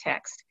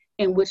context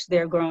in which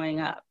they're growing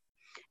up.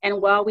 And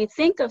while we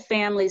think of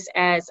families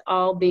as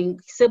all being,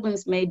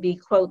 siblings may be,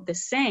 quote, the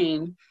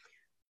same,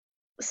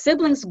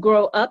 siblings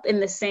grow up in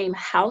the same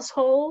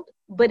household,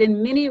 but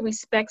in many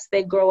respects,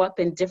 they grow up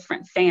in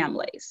different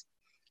families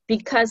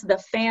because the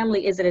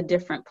family is at a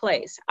different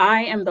place.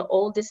 I am the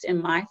oldest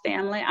in my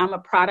family. I'm a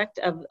product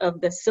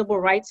of the civil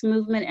rights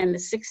movement in the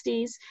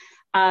 60s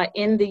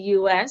in the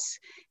US.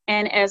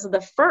 And as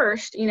the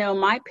first, you know,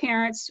 my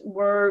parents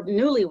were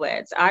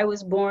newlyweds. I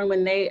was born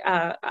when they,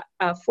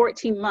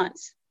 14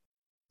 months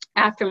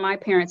after my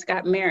parents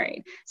got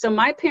married. So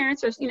my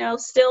parents are, you know,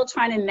 still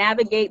trying to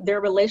navigate their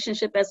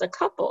relationship as a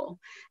couple.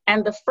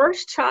 And the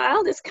first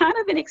child is kind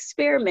of an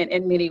experiment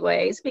in many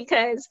ways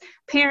because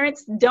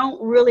parents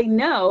don't really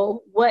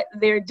know what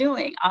they're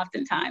doing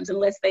oftentimes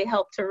unless they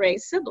help to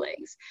raise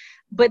siblings.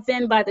 But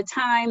then by the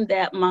time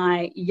that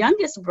my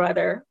youngest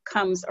brother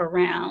comes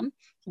around,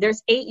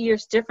 there's 8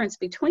 years difference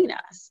between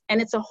us,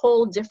 and it's a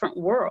whole different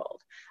world.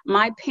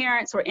 My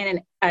parents were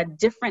in a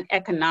different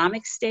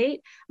economic state.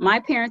 My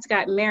parents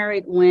got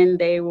married when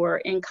they were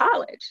in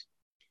college.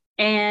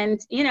 And,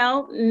 you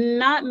know,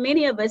 not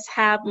many of us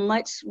have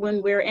much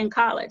when we're in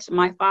college.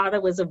 My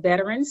father was a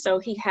veteran, so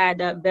he had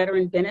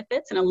veteran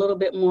benefits and a little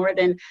bit more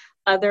than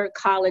other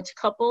college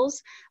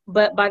couples.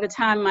 But by the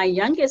time my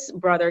youngest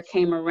brother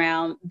came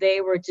around, they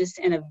were just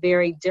in a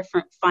very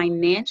different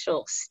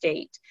financial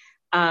state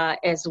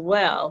as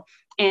well,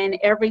 and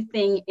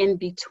everything in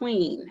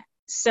between.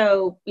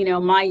 So, you know,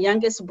 my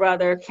youngest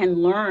brother can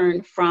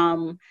learn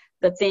from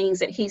the things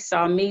that he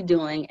saw me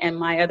doing and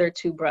my other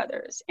two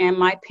brothers. And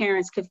my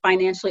parents could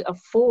financially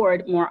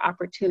afford more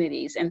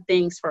opportunities and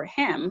things for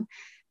him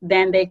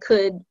than they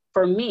could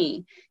for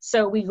me.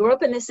 So we grew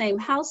up in the same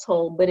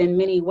household, but in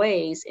many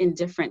ways in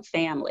different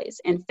families.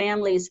 And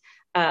families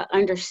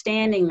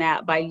understanding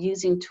that by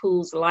using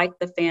tools like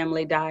the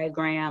family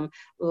diagram,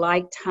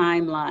 like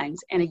timelines,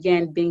 and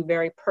again, being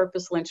very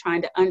purposeful in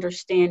trying to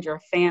understand your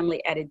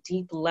family at a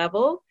deep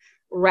level,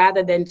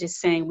 rather than just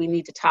saying we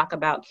need to talk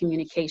about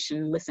communication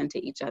and listen to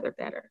each other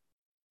better.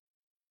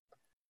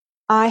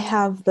 I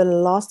have the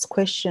last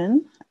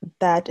question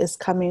that is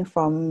coming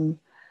from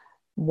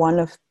one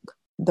of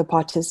the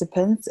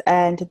participants,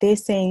 and they're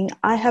saying,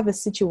 I have a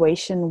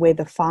situation where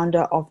the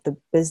founder of the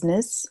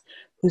business,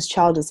 whose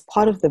child is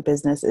part of the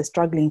business, is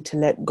struggling to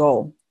let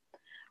go.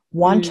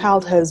 One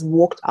child has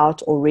walked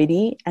out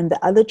already, and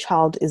the other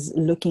child is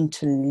looking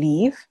to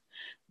leave,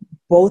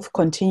 both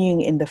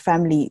continuing in the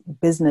family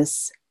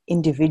business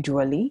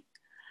individually.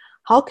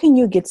 How can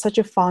you get such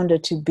a founder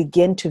to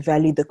begin to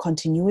value the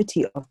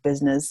continuity of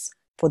business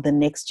for the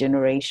next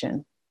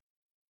generation?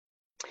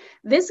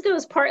 This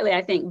goes partly,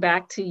 I think,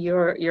 back to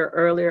your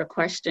earlier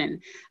question.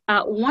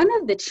 One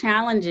of the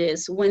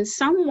challenges when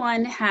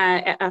someone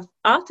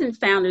often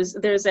founders,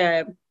 there's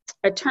a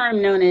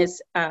term known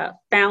as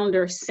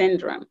founder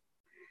syndrome,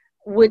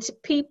 which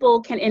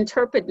people can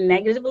interpret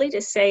negatively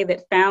to say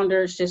that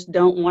founders just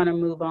don't want to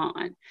move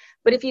on.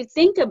 But if you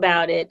think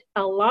about it,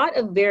 a lot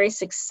of very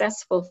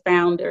successful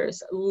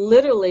founders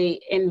literally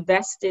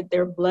invested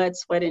their blood,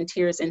 sweat, and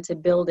tears into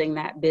building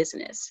that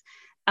business.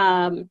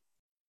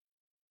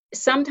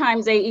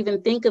 Sometimes they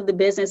even think of the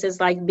business as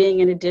like being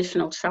an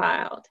additional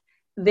child.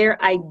 Their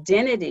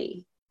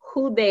identity,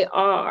 who they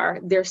are,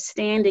 their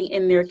standing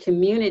in their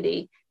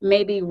community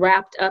may be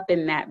wrapped up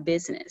in that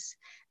business.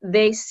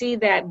 They see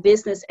that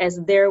business as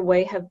their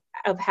way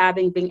of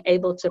having been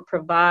able to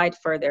provide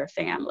for their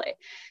family.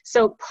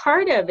 So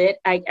part of it,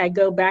 I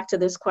go back to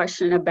this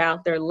question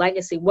about their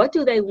legacy. What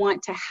do they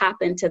want to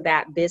happen to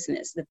that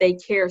business that they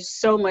care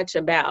so much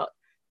about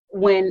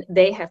when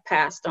they have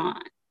passed on?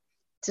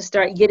 To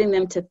start getting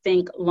them to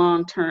think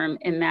long-term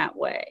in that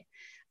way.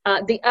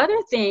 The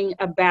other thing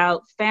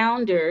about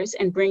founders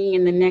and bringing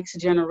in the next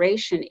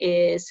generation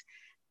is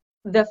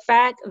the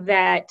fact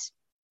that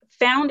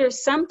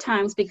founders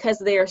sometimes, because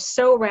they are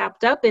so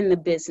wrapped up in the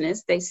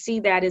business, they see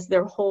that as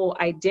their whole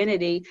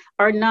identity,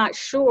 are not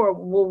sure,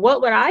 well,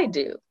 what would I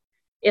do?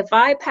 If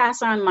I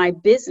pass on my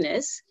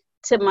business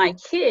to my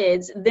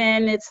kids,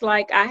 then it's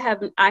like I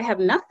have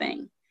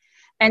nothing.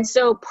 And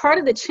so part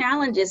of the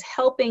challenge is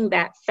helping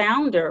that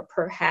founder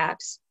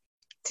perhaps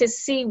to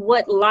see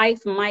what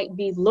life might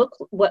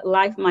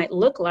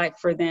look like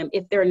for them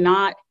if they're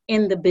not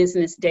in the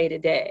business day to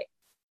day.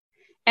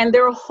 And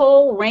there are a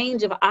whole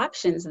range of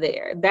options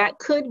there. That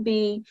could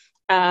be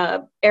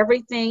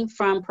everything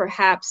from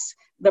perhaps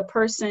the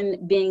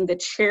person being the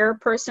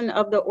chairperson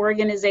of the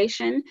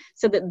organization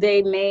so that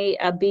they may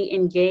be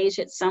engaged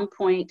at some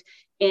point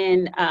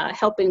in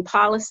helping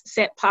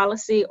set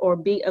policy or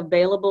be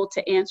available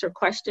to answer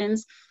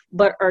questions,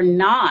 but are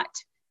not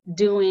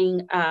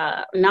running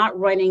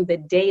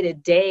the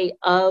day-to-day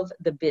of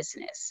the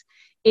business.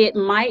 It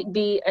might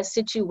be a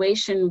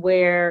situation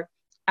where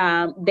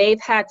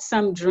they've had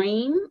some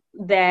dream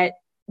that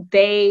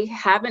they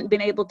haven't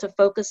been able to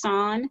focus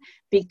on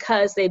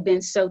because they've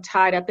been so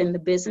tied up in the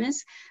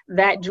business.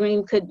 That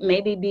dream could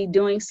maybe be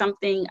doing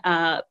something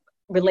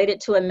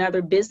related to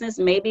another business.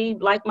 Maybe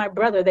like my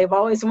brother, they've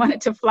always wanted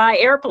to fly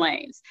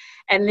airplanes,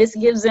 and this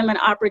gives them an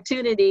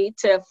opportunity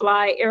to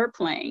fly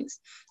airplanes.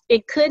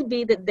 It could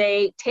be that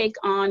they take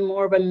on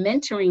more of a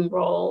mentoring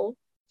role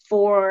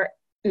for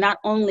not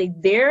only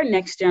their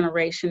next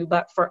generation,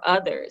 but for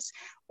others,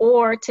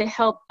 or to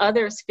help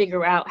others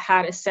figure out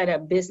how to set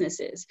up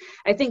businesses.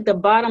 I think the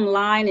bottom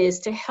line is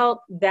to help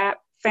that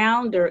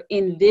founder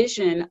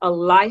envision a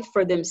life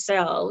for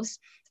themselves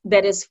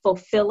that is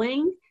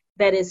fulfilling,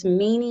 that is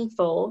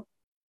meaningful,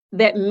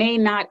 that may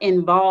not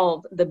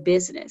involve the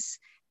business.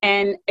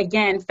 And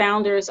again,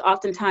 founders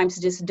oftentimes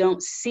just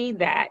don't see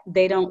that.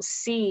 They don't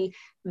see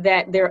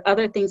that there are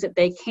other things that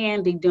they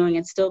can be doing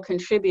and still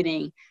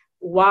contributing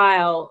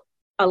while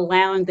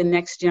allowing the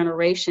next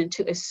generation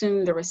to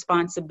assume the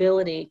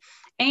responsibility,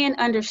 and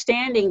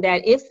understanding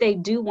that if they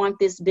do want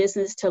this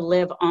business to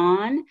live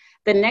on,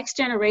 the next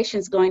generation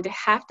is going to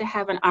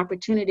have an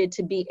opportunity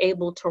to be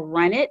able to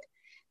run it.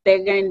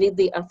 They're going to need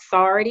the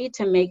authority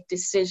to make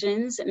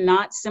decisions,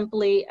 not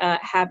simply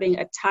having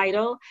a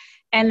title.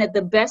 And that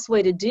the best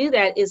way to do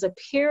that is a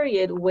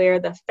period where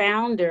the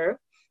founder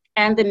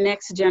and the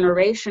next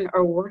generation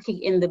are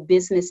working in the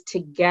business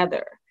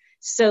together,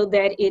 so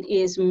that it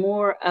is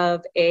more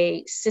of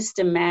a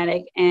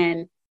systematic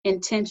and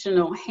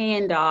intentional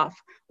handoff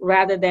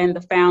rather than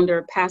the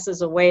founder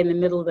passes away in the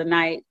middle of the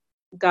night,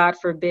 God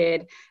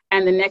forbid,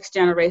 and the next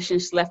generation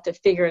is left to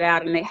figure it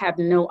out and they have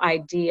no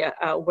idea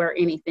where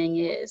anything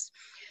is.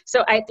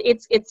 So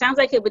it sounds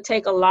like it would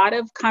take a lot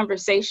of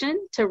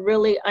conversation to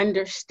really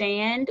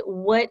understand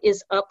what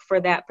is up for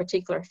that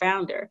particular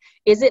founder.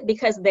 Is it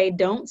because they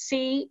don't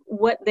see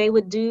what they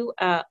would do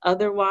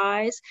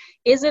otherwise?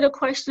 Is it a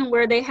question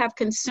where they have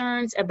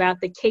concerns about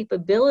the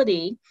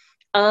capability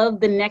of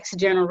the next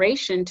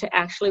generation to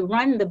actually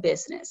run the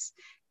business?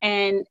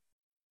 And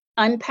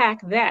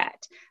unpack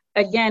that.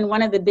 Again,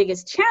 one of the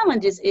biggest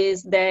challenges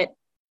is that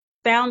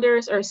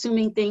founders are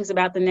assuming things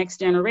about the next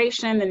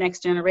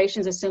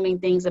generation's assuming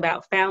things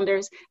about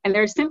founders, and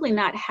they're simply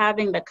not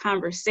having the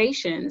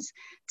conversations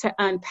to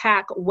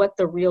unpack what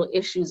the real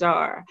issues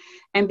are.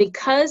 And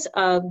because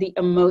of the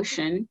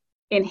emotion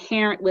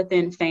inherent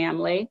within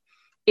family,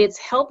 it's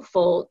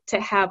helpful to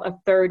have a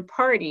third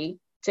party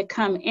to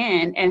come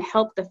in and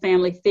help the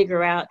family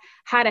figure out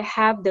how to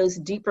have those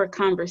deeper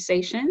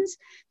conversations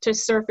to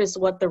surface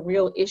what the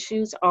real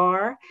issues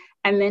are,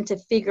 and then to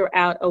figure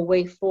out a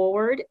way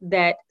forward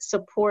that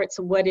supports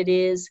what it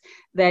is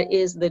that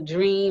is the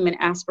dream and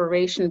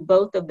aspiration,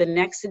 both of the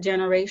next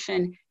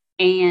generation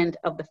and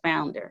of the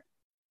founder.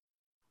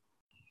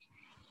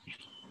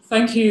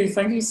 Thank you.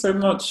 Thank you so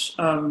much,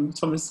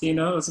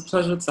 Thomasina. It was a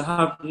pleasure to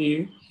have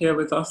you here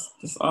with us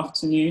this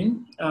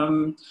afternoon.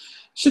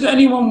 Should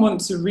anyone want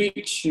to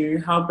reach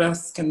you, how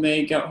best can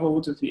they get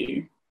hold of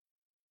you?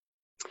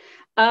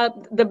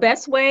 The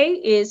best way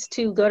is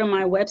to go to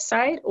my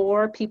website,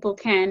 or people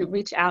can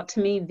reach out to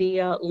me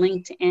via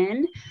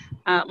LinkedIn.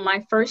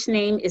 My first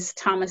name is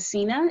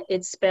Thomasina.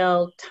 It's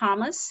spelled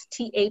Thomas,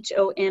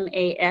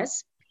 Thomasina,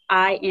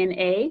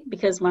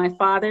 because my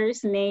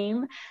father's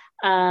name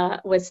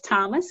was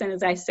Thomas. And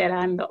as I said,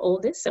 I'm the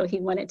oldest, so he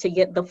wanted to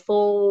get the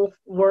full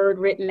word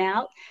written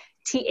out.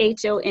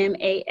 Thomasina.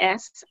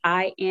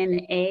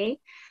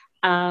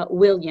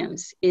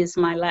 Williams is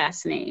my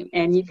last name,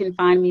 and you can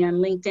find me on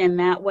LinkedIn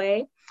that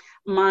way.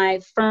 My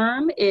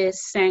firm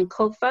is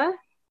Sankofa,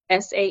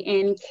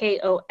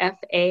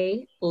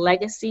 Sankofa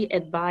Legacy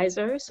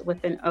Advisors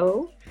with an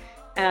O.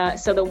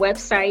 So the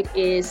website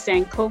is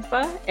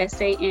Sankofa,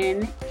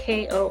 Sankofa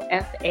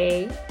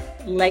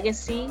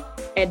Legacy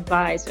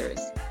Advisors,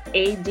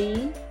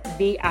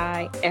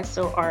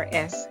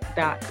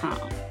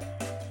 advisors.com.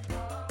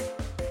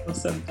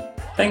 Awesome.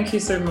 Thank you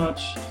so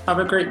much. Have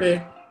a great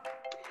day.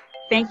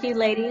 Thank you,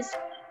 ladies,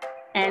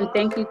 and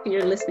thank you for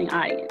your listening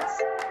audience.